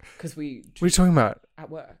 because we What are you talking about? at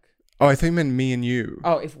work. Oh, I thought you meant me and you.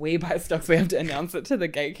 Oh, if we buy stocks, we have to announce it to the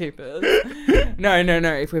gatekeepers. No.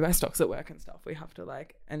 If we buy stocks at work and stuff, we have to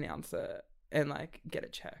like announce it and like get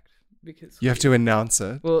it checked because You have to announce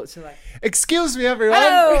it. Well, to like, Excuse me, everyone.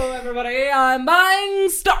 hello everybody, I'm buying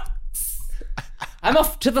stocks. I'm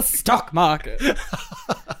off to the stock market.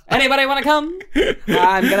 Anybody want to come?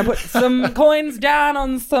 I'm gonna put some coins down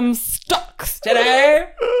on some stocks today.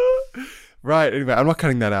 Right. Anyway, I'm not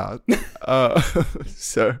cutting that out.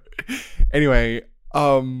 So, anyway,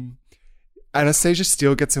 Anastasia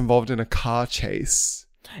Steele gets involved in a car chase.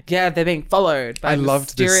 Yeah, they're being followed by I a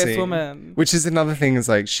loved this mysterious scene, woman. which is another thing. Is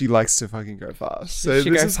like she likes to fucking go fast. So She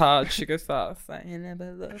this goes is, hard. She goes fast. Like, you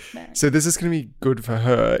never look back. So this is gonna be good for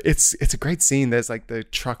her. It's a great scene. There's like the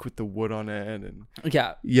truck with the wood on it, and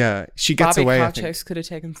Yeah. she gets Barbie away. car I think. chase could have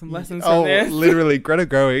taken some lessons Oh, from this. literally, Greta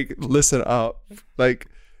Gerwig, listen up. Like,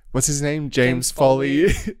 what's his name? James Foley.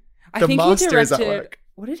 I The think he master is at directed. work.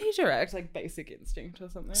 What did he direct? Like Basic Instinct or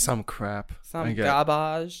something? Some crap. I Some get it.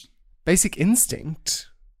 garbage. Basic Instinct.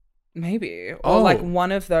 Maybe. Or Oh. like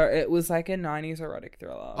one of the. It was like a 90s erotic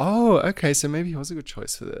thriller. Oh, okay. So maybe he was a good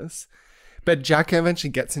choice for this. But Jack eventually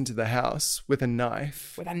gets into the house with a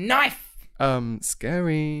knife. With a knife.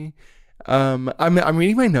 Scary. I'm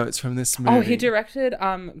reading my notes from this movie. Oh, he directed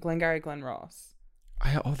Glengarry Glen Ross.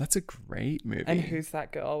 Oh, that's a great movie. And Who's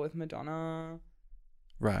That Girl with Madonna?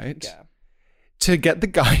 Right. Yeah. To get the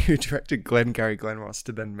guy who directed Glengarry Glen Ross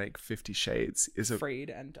to then make 50 Shades is Freed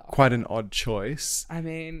and Dark. quite an odd choice. I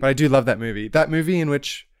mean, But I do love that movie. That movie in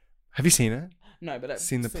which... Have you seen it? no, but I've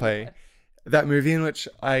Seen the play. That movie in which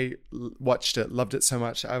I watched it, loved it so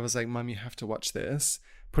much. I was like, Mum, you have to watch this.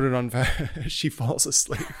 Put it on for her. She falls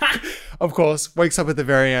asleep. Of course, wakes up at the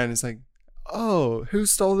very end. Is like, oh, who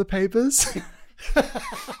stole the papers?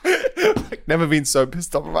 Like, never been so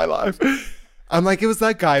pissed off in my life. I'm like, it was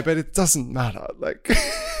that guy, but it doesn't matter. Like,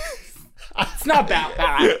 It's not about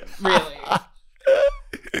that, really.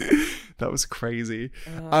 that was crazy.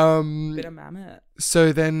 Bit of Mamet.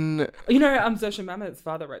 So then, You know, Zosia Mamet's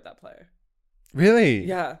father wrote that play. really?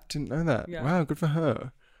 Yeah. Didn't know that. Yeah. Wow, good for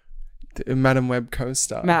her. Madam Web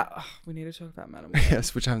co-star. We need to talk about Madam.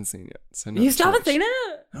 Yes, which I haven't seen yet. So not You still haven't much. seen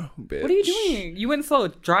it? Oh, bitch. What are you doing? You went and saw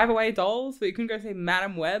Drive Away Dolls, but you couldn't go see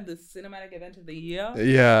Madam Web, the cinematic event of the year.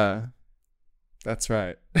 Yeah, that's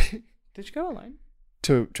right. Did you go alone?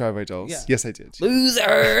 To Driveway Dolls. Yeah. Yes, I did.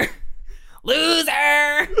 Loser.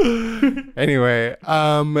 Anyway,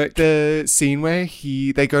 the scene where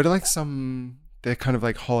they go to like their kind of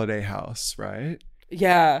like holiday house, right?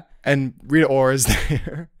 Yeah, And Rita Ora is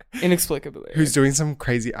there, inexplicably. who's doing some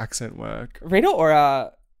crazy accent work. Rita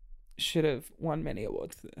Ora should have won many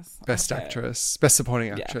awards for this. Best Okay. actress, best supporting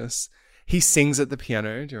actress. He sings at the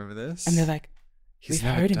piano. Do you remember this? And they're like, He's we've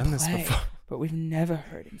never heard him done this play, before. but we've never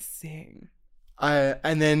heard him sing.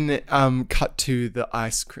 And then cut to the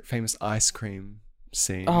famous ice cream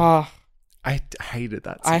scene. Oh, I hated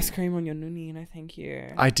that scene. ice cream on your noonie, no thank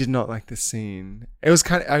you. I did not like this scene. It was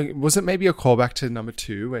kind of... was it maybe a callback to number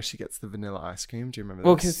 2 where she gets the vanilla ice cream? Do you remember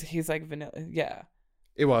Well, this? because he's like vanilla. Yeah.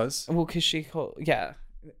 It was. Well, because she called. Yeah.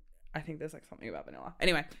 I think there's like something about vanilla.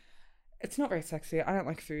 Anyway, it's not very sexy. I don't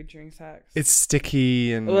like food during sex. It's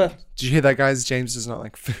sticky and... Ugh. Did you hear that, guys? James does not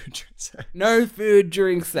like food during sex. No food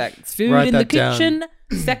during sex. Food Write in the that down. kitchen,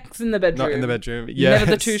 sex in the bedroom. Not in the bedroom. Yeah. Never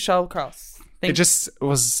the two shall cross. It just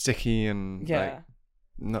was sticky and Yeah. like,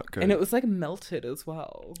 not good. And it was like melted as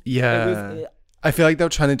well. Yeah. It was, I feel like they were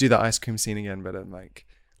trying to do the ice cream scene again, but I'm like,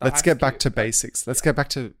 The let's Ice get back Cube. to basics. Let's get back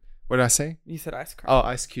to... What did I say? You said ice cream. Oh,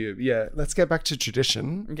 Ice Cube. Yeah. Let's get back to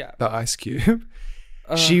tradition. Yeah. The Ice Cube.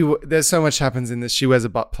 Uh, There's so much happens in this. She wears a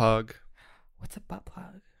butt plug. What's a butt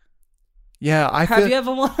plug? Yeah, I Have feel... you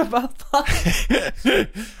ever worn a butt plug?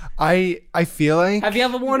 I feel like... Have you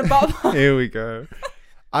ever worn a butt plug? Here we go.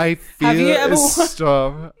 I feel... Have you ever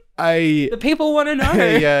Stop. I... The people want to know.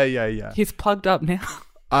 yeah. He's plugged up now.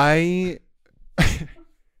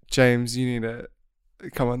 James, you need to...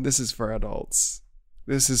 Come on, this is for adults.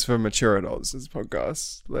 This is for mature adults, this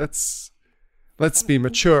podcast. Let's be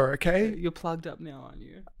mature, okay? You're plugged up now, aren't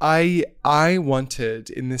you? I wanted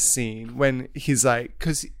in this scene when he's like,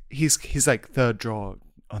 because he's like third drawer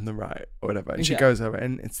on the right or whatever, and she Yeah. goes over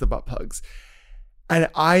and it's the butt plugs, and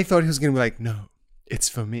I thought he was gonna be like, no, it's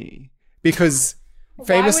for me, because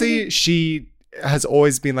famously she has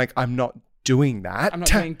always been like, I'm not doing that. I'm not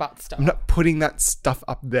doing butt stuff. I'm not putting that stuff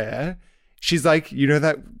up there. she's like, you know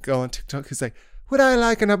that girl on TikTok who's like, would I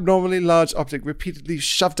like an abnormally large object repeatedly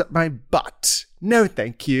shoved up my butt? No,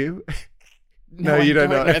 thank you. No, you don't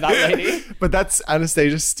know that lady. But that's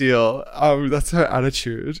Anastasia Steele. That's her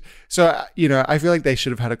attitude. So, I feel like they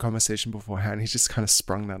should have had a conversation beforehand. He's just kind of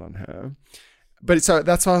sprung that on her. But so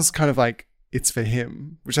that's why I was kind of like, it's for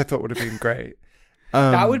him, which I thought would have been great.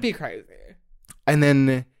 That would be crazy. And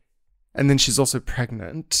then she's also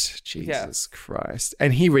pregnant. Jesus Christ.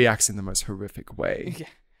 And he reacts in the most horrific way. Yeah.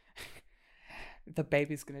 The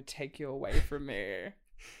baby's going to take you away from me.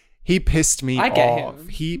 He pissed me off. get him.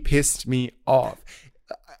 He pissed me off.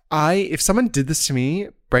 If someone did this to me,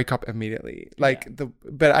 break up immediately.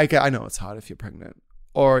 But I know it's hard if you're pregnant.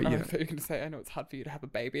 Or, I thought you were going to say, I know it's hard for you to have a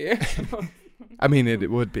baby. I mean,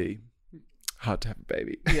 it would be hard to have a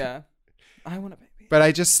baby. Yeah. I want a baby.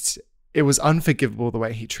 But it was unforgivable the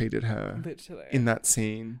way he treated her. Literally. In that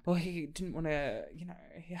scene. Well, he didn't want to,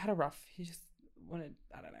 he had a rough, he just wanted,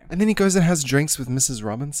 I don't know. And then he goes and has drinks with Mrs.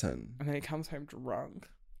 Robinson. And then he comes home drunk.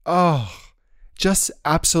 Oh, just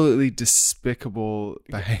absolutely despicable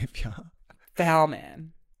behavior. Foul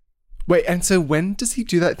man. Wait, and so when does he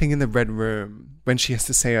do that thing in the red room when she has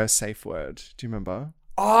to say her safe word? Do you remember?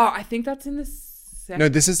 Oh, I think that's in the second. No,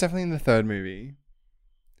 this is definitely in the third movie.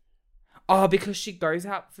 Oh, because she goes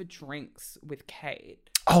out for drinks with Kate.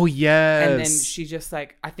 Oh, yes. And then she just I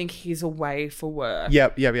think he's away for work.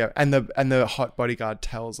 Yep. And the hot bodyguard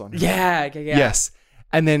tells on her. Yeah. Yes.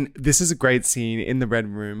 And then this is a great scene in the red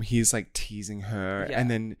room. He's like teasing her. Yeah. And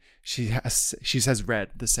then she says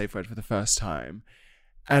red, the safe word, for the first time.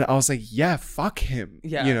 And I was like, yeah, fuck him.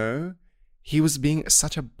 Yeah. He was being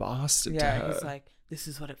such a bastard to her. Yeah, he's like, this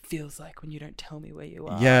is what it feels like when you don't tell me where you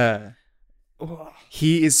are. Yeah. Ugh.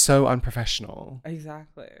 He is so unprofessional.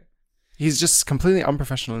 Exactly. He's just completely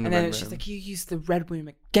unprofessional in the red room. And then it's just like, you used the red room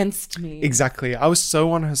against me. Exactly. I was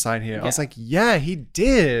so on her side here. Yeah. I was like, yeah, he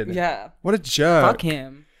did. Yeah. What a jerk. Fuck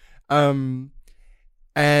him. And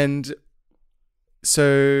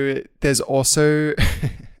so there's also...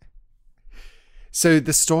 So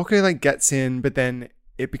the stalker gets in, but then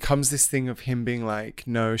it becomes this thing of him being like,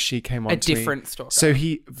 no, she came on A to me. different stalker. So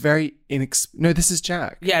he very no, this is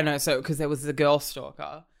Jack. Yeah, no, so because there was the girl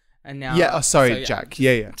stalker. And now... Yeah, Jack.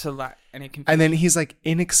 Yeah. And then he's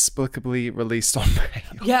inexplicably released on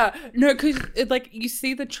bail. Yeah, no, because you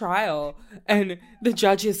see the trial and the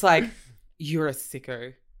judge is like, you're a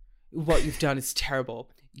sicko. What you've done is terrible.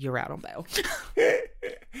 You're out on bail.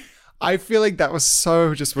 I feel like that was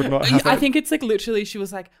so just would not happen. I think it's literally she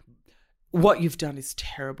was like, what you've done is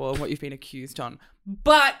terrible and what you've been accused on.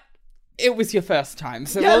 But it was your first time.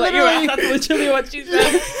 So we'll let you out. That's literally what she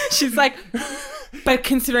said. She's like, but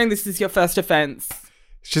considering this is your first offense,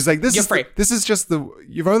 she's like, you're free. This is just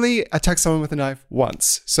you've only attacked someone with a knife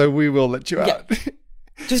once, so we will let you out.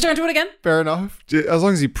 Just don't do it again. Fair enough. As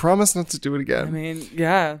long as you promise not to do it again. I mean,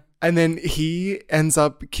 yeah. And then he ends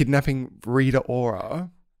up kidnapping Rita Ora.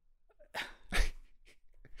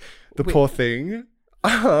 The poor thing.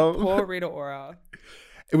 Poor Rita Ora.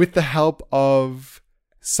 With the help of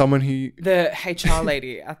someone who... The HR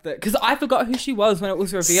lady at the... Because I forgot who she was when it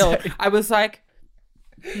was revealed. I was like...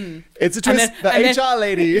 It's a twist. HR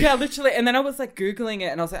lady. Yeah, literally. And then I was Googling it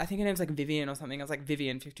and I was like, I think her name's Vivian or something. I was like,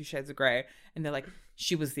 Vivian, 50 Shades of Grey. And they're like,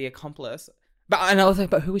 she was the accomplice. And I was like,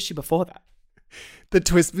 but who was she before that? The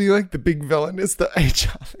twist being the big villain is the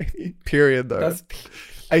HR lady. Period, though.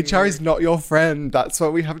 HR is not your friend. That's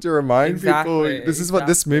what we have to remind people. This is what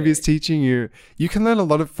this movie is teaching you. You can learn a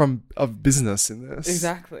lot of business in this.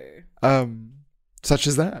 Exactly. Such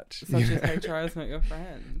as that. Such as HR is not your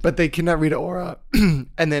friend. But they kidnap Rita Ora.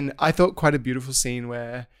 And then I thought quite a beautiful scene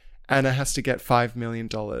where Anna has to get $5 million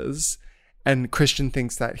and Christian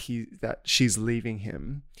thinks that she's leaving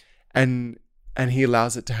him and he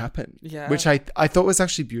allows it to happen. Yeah. Which I thought was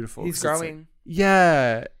actually beautiful. He's growing.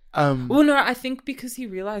 Yeah. Well, no, I think because he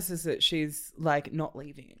realizes that she's not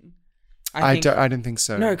leaving. I don't think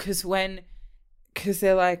so. No, because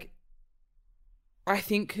they're I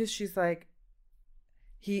think because she's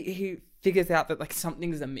he figures out that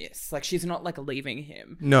something's amiss. She's not leaving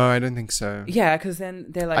him. No, I don't think so. Yeah, because then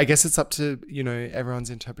they're I guess it's up to everyone's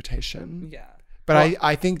interpretation. Yeah, but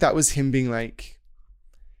I think that was him being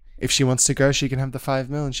if she wants to go, she can have the $5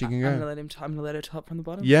 million and she can go. I'm gonna let her top from the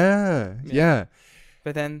bottom. Yeah.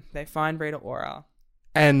 But then they find Rita Ora.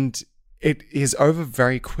 And it is over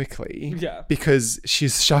very quickly. Yeah. Because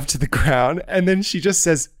she's shoved to the ground and then she just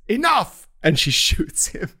says, enough! And she shoots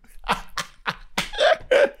him.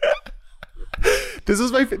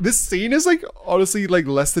 This scene is honestly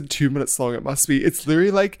less than 2 minutes long. It must be. It's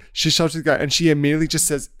literally she's shoved to the ground and she immediately just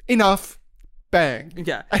says, enough! Bang.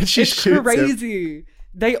 Yeah. And she shoots crazy. him.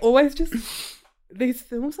 They always just these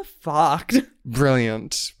films are fucked.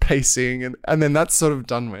 Brilliant pacing, and then that's sort of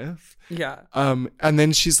done with. Yeah. And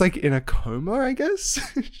then she's like in a coma, I guess.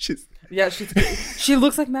 She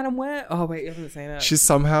looks like Madame Web. Oh wait, you haven't seen it. She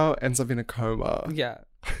somehow ends up in a coma. Yeah.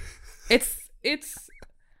 It's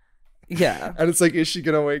yeah. And it's like, is she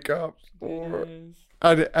gonna wake up? Or...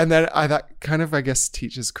 And then that kind of, I guess,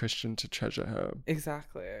 teaches Christian to treasure her.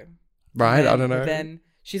 Exactly. Right? I don't know. Then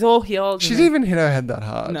she's all healed. She didn't even hit her head that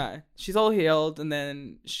hard. No. She's all healed, and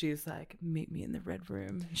then she's like, meet me in the red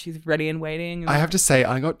room. She's ready and waiting. I have to say,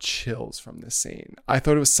 I got chills from this scene. I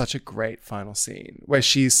thought it was such a great final scene where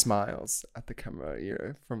she smiles at the camera, you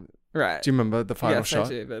know, from... Right. Do you remember the final shot? Yes, I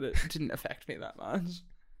do, but it didn't affect me that much.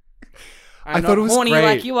 I thought it was horny great.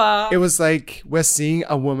 Like you are. It was like, we're seeing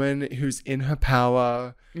a woman who's in her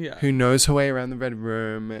power, who knows her way around the red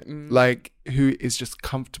room, like, who is just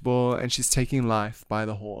comfortable, and she's taking life by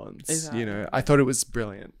the horns. Exactly. You know, I thought it was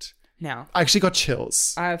brilliant. Now, I actually got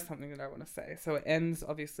chills. I have something that I want to say. So it ends,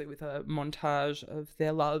 obviously, with a montage of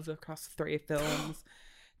their love across 3 films,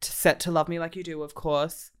 set to Love Me Like You Do, of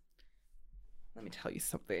course. Let me tell you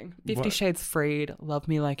something. 50 Shades Freed, Love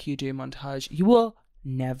Me Like You Do montage. You will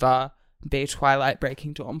never be Twilight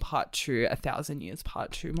Breaking Dawn Part 2, 1,000 Years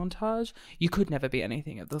Part 2 montage. You could never be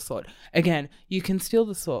anything of the sort. Again, you can steal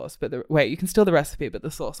the sauce, but you can steal the recipe, but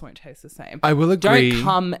the sauce won't taste the same. I will agree. Don't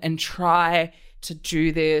come and try to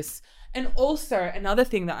do this. And also, another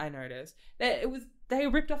thing that I noticed, that they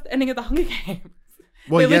ripped off the ending of the Hunger Games.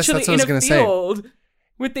 Well, yes, that's what I was going to say.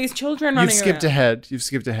 With these children running around. You've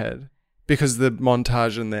skipped ahead. Because the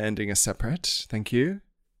montage and the ending are separate. Thank you.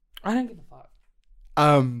 I don't give a fuck.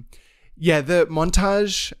 Yeah, the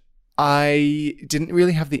montage, I didn't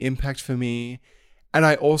really have the impact for me. And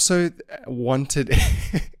I also wanted...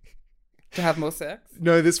 to have more sex?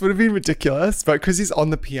 No, this would have been ridiculous. But because he's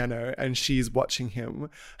on the piano and she's watching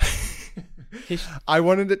him, I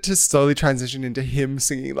wanted it to slowly transition into him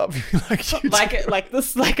singing Love Me Like You Do.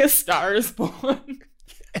 Like a Star Is Born.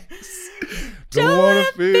 Yes. Don't want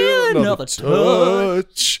to feel another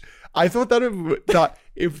touch. I thought that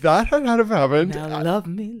if that had happened, now love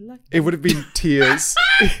me like it would have been tears.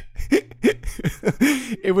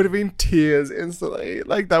 It would have been tears instantly.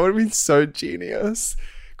 Like, that would have been so genius.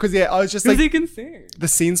 Because I was just like, he can sing. The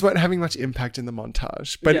scenes weren't having much impact in the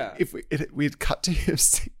montage, but if we'd cut to him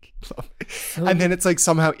singing Love Me, and then it's like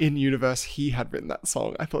somehow in universe he had written that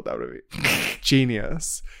song. I thought that would be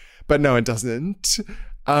genius, but no, it doesn't.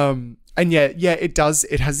 And yeah, it does.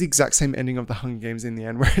 It has the exact same ending of the Hunger Games in the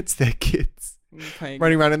end, where it's their kids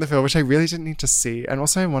running around in the field, which I really didn't need to see. And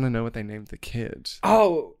also, I want to know what they named the kid.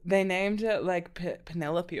 Oh, they named it like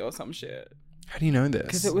Penelope or some shit. How do you know this?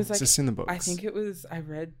 Because it was like, is this in the books? I think it was. I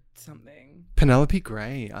read something. Penelope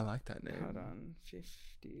Gray. I like that name. Hold on,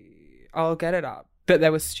 50. I'll get it up. But they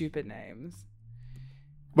were stupid names.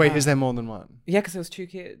 Wait, is there more than one? Yeah, because there was 2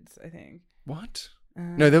 kids, I think. What?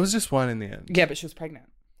 No, there was just one in the end. Yeah, but she was pregnant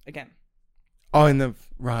again. Oh, in the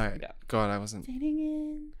right. Yeah. God, I wasn't. Fading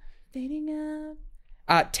in, fading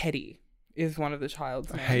out. Teddy is one of the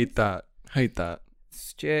child's names. Hate that.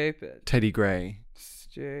 Stupid. Teddy Gray.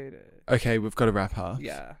 Stupid. Okay, we've got to wrap up.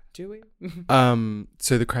 Yeah. Do we?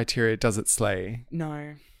 So the criteria, does it slay?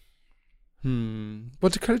 No. Well,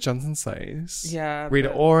 Dakota Johnson slays. Yeah. Rita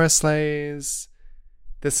Ora slays.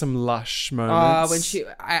 There's some lush moments.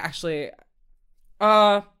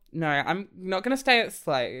 No, I'm not going to stay at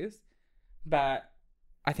slays, but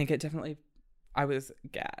I think it definitely, I was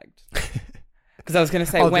gagged. Because I was going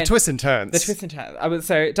to say the twists and turns. The twists and turns.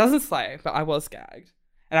 So it doesn't slay, but I was gagged.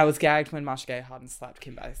 And I was gagged when Marsha Gay Harden slapped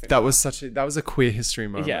Kim Basinger. That was a queer history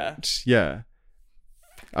moment. Yeah.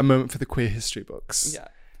 A moment for the queer history books. Yeah.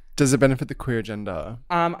 Does it benefit the queer agenda?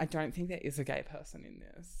 I don't think there is a gay person in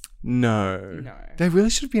this. No. There really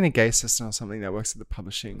should have been a gay assistant or something that works at the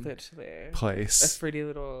publishing place. A fruity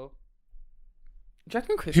little... Do you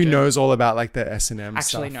reckon Christian... Who knows all about like the S&M stuff?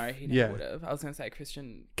 Actually, no, he never would have. I was going to say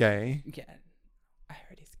Christian... Gay? Yeah. I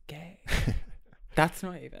heard he's gay. That's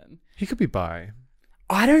not even... He could be bi.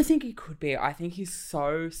 I don't think he could be. I think he's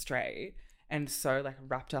so straight and so like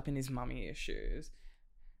wrapped up in his mummy issues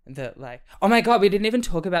that like, oh my God, we didn't even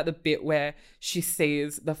talk about the bit where she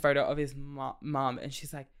sees the photo of his mum and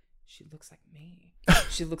she's like, she looks like me.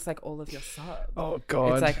 She looks like all of your subs. Oh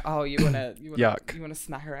God. It's like, oh, you wanna Yuck. You wanna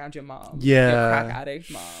smack around your mum. Yeah. Your crack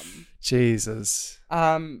addict mum. Jesus.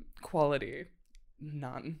 Quality.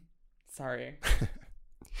 None. Sorry.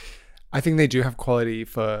 I think they do have quality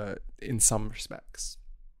in some respects.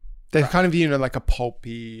 They're kind of, like a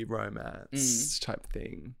pulpy romance type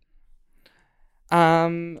thing.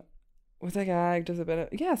 Was I gagged? Does it better?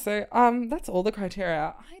 Yeah, so that's all the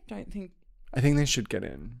criteria. I don't think I think they should get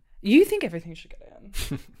in. You think everything should get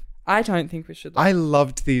in? I don't think we should. I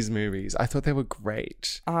loved these movies. I thought they were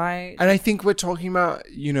great. And I think we're talking about,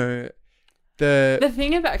 you know, the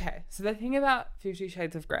thing about 50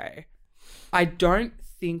 Shades of Grey, I don't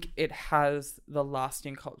think it has the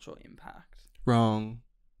lasting cultural impact. Wrong.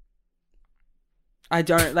 I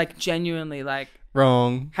don't, like, genuinely, like...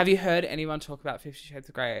 Wrong. Have you heard anyone talk about 50 Shades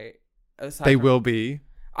of Grey? They will be.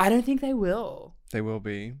 I don't think they will. They will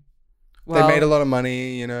be. Well, they made a lot of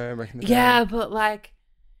money, you know, back in the day. Yeah,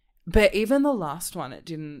 but even the last one, it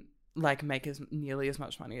didn't, like, make nearly as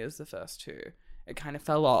much money as the first two. It kind of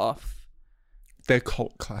fell off. They're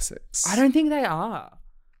cult classics. I don't think they are.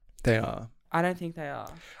 They are. I don't think they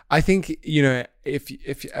are. I think, you know, if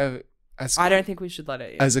I don't think we should let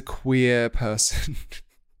it in. As a queer person,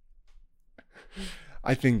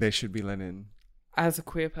 I think they should be let in. As a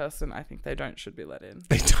queer person, I think they should be let in.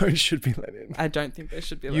 They should be let in. I don't think they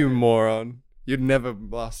should be let in. You moron. You'd never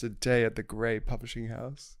last a day at the Grey Publishing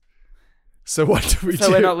House. So what do we do?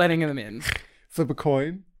 So we're not letting them in. Flip a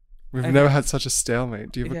coin? We've never had such a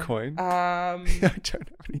stalemate. Do you have a coin? I don't have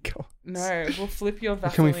any coins. No, we'll flip your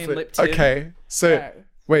Vaseline lip tint. Okay, so... No.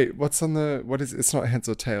 Wait, what's on the... What is it? It's not heads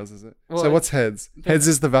or tails, is it? Well, so what's heads? Heads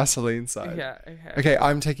is the Vaseline side. Yeah, okay. Okay,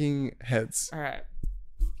 I'm taking heads. All right.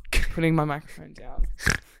 Putting my microphone down.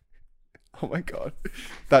 Oh my God.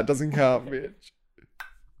 That doesn't count, bitch.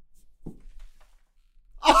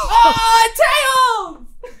 Oh, tails!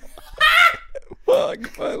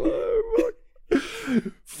 Fuck my life.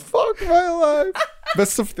 Fuck my life.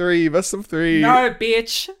 Best of three. No,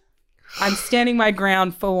 bitch. I'm standing my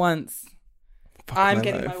ground for once. Fuck I'm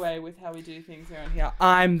getting my way with how we do things around here.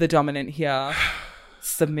 I'm the dominant here.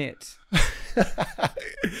 Submit.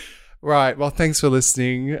 Right. Well, thanks for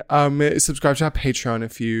listening. Subscribe to our Patreon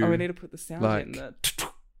if you... Oh, we need to put the sound in there.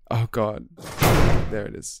 Oh, God. There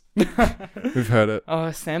it is. We've heard it.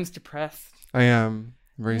 Oh, Sam's depressed. I am.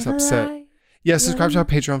 Very upset. Yeah, subscribe to our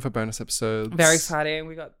Patreon for bonus episodes. Very exciting.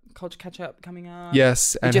 We got Culture Catch Up coming up.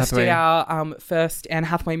 Yes, we just did our first Anne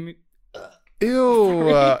Hathaway...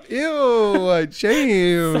 Ew,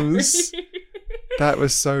 James. That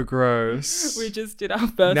was so gross. We just did our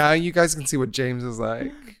first... Now you guys can see what James is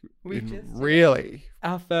like. Really.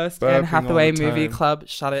 Our first Anne Hathaway movie club.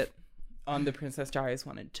 Shut it. On The Princess Diaries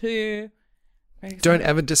 1 and 2. Don't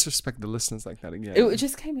ever disrespect the listeners like that again. It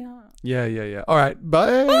just came out. Yeah. All right,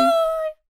 bye.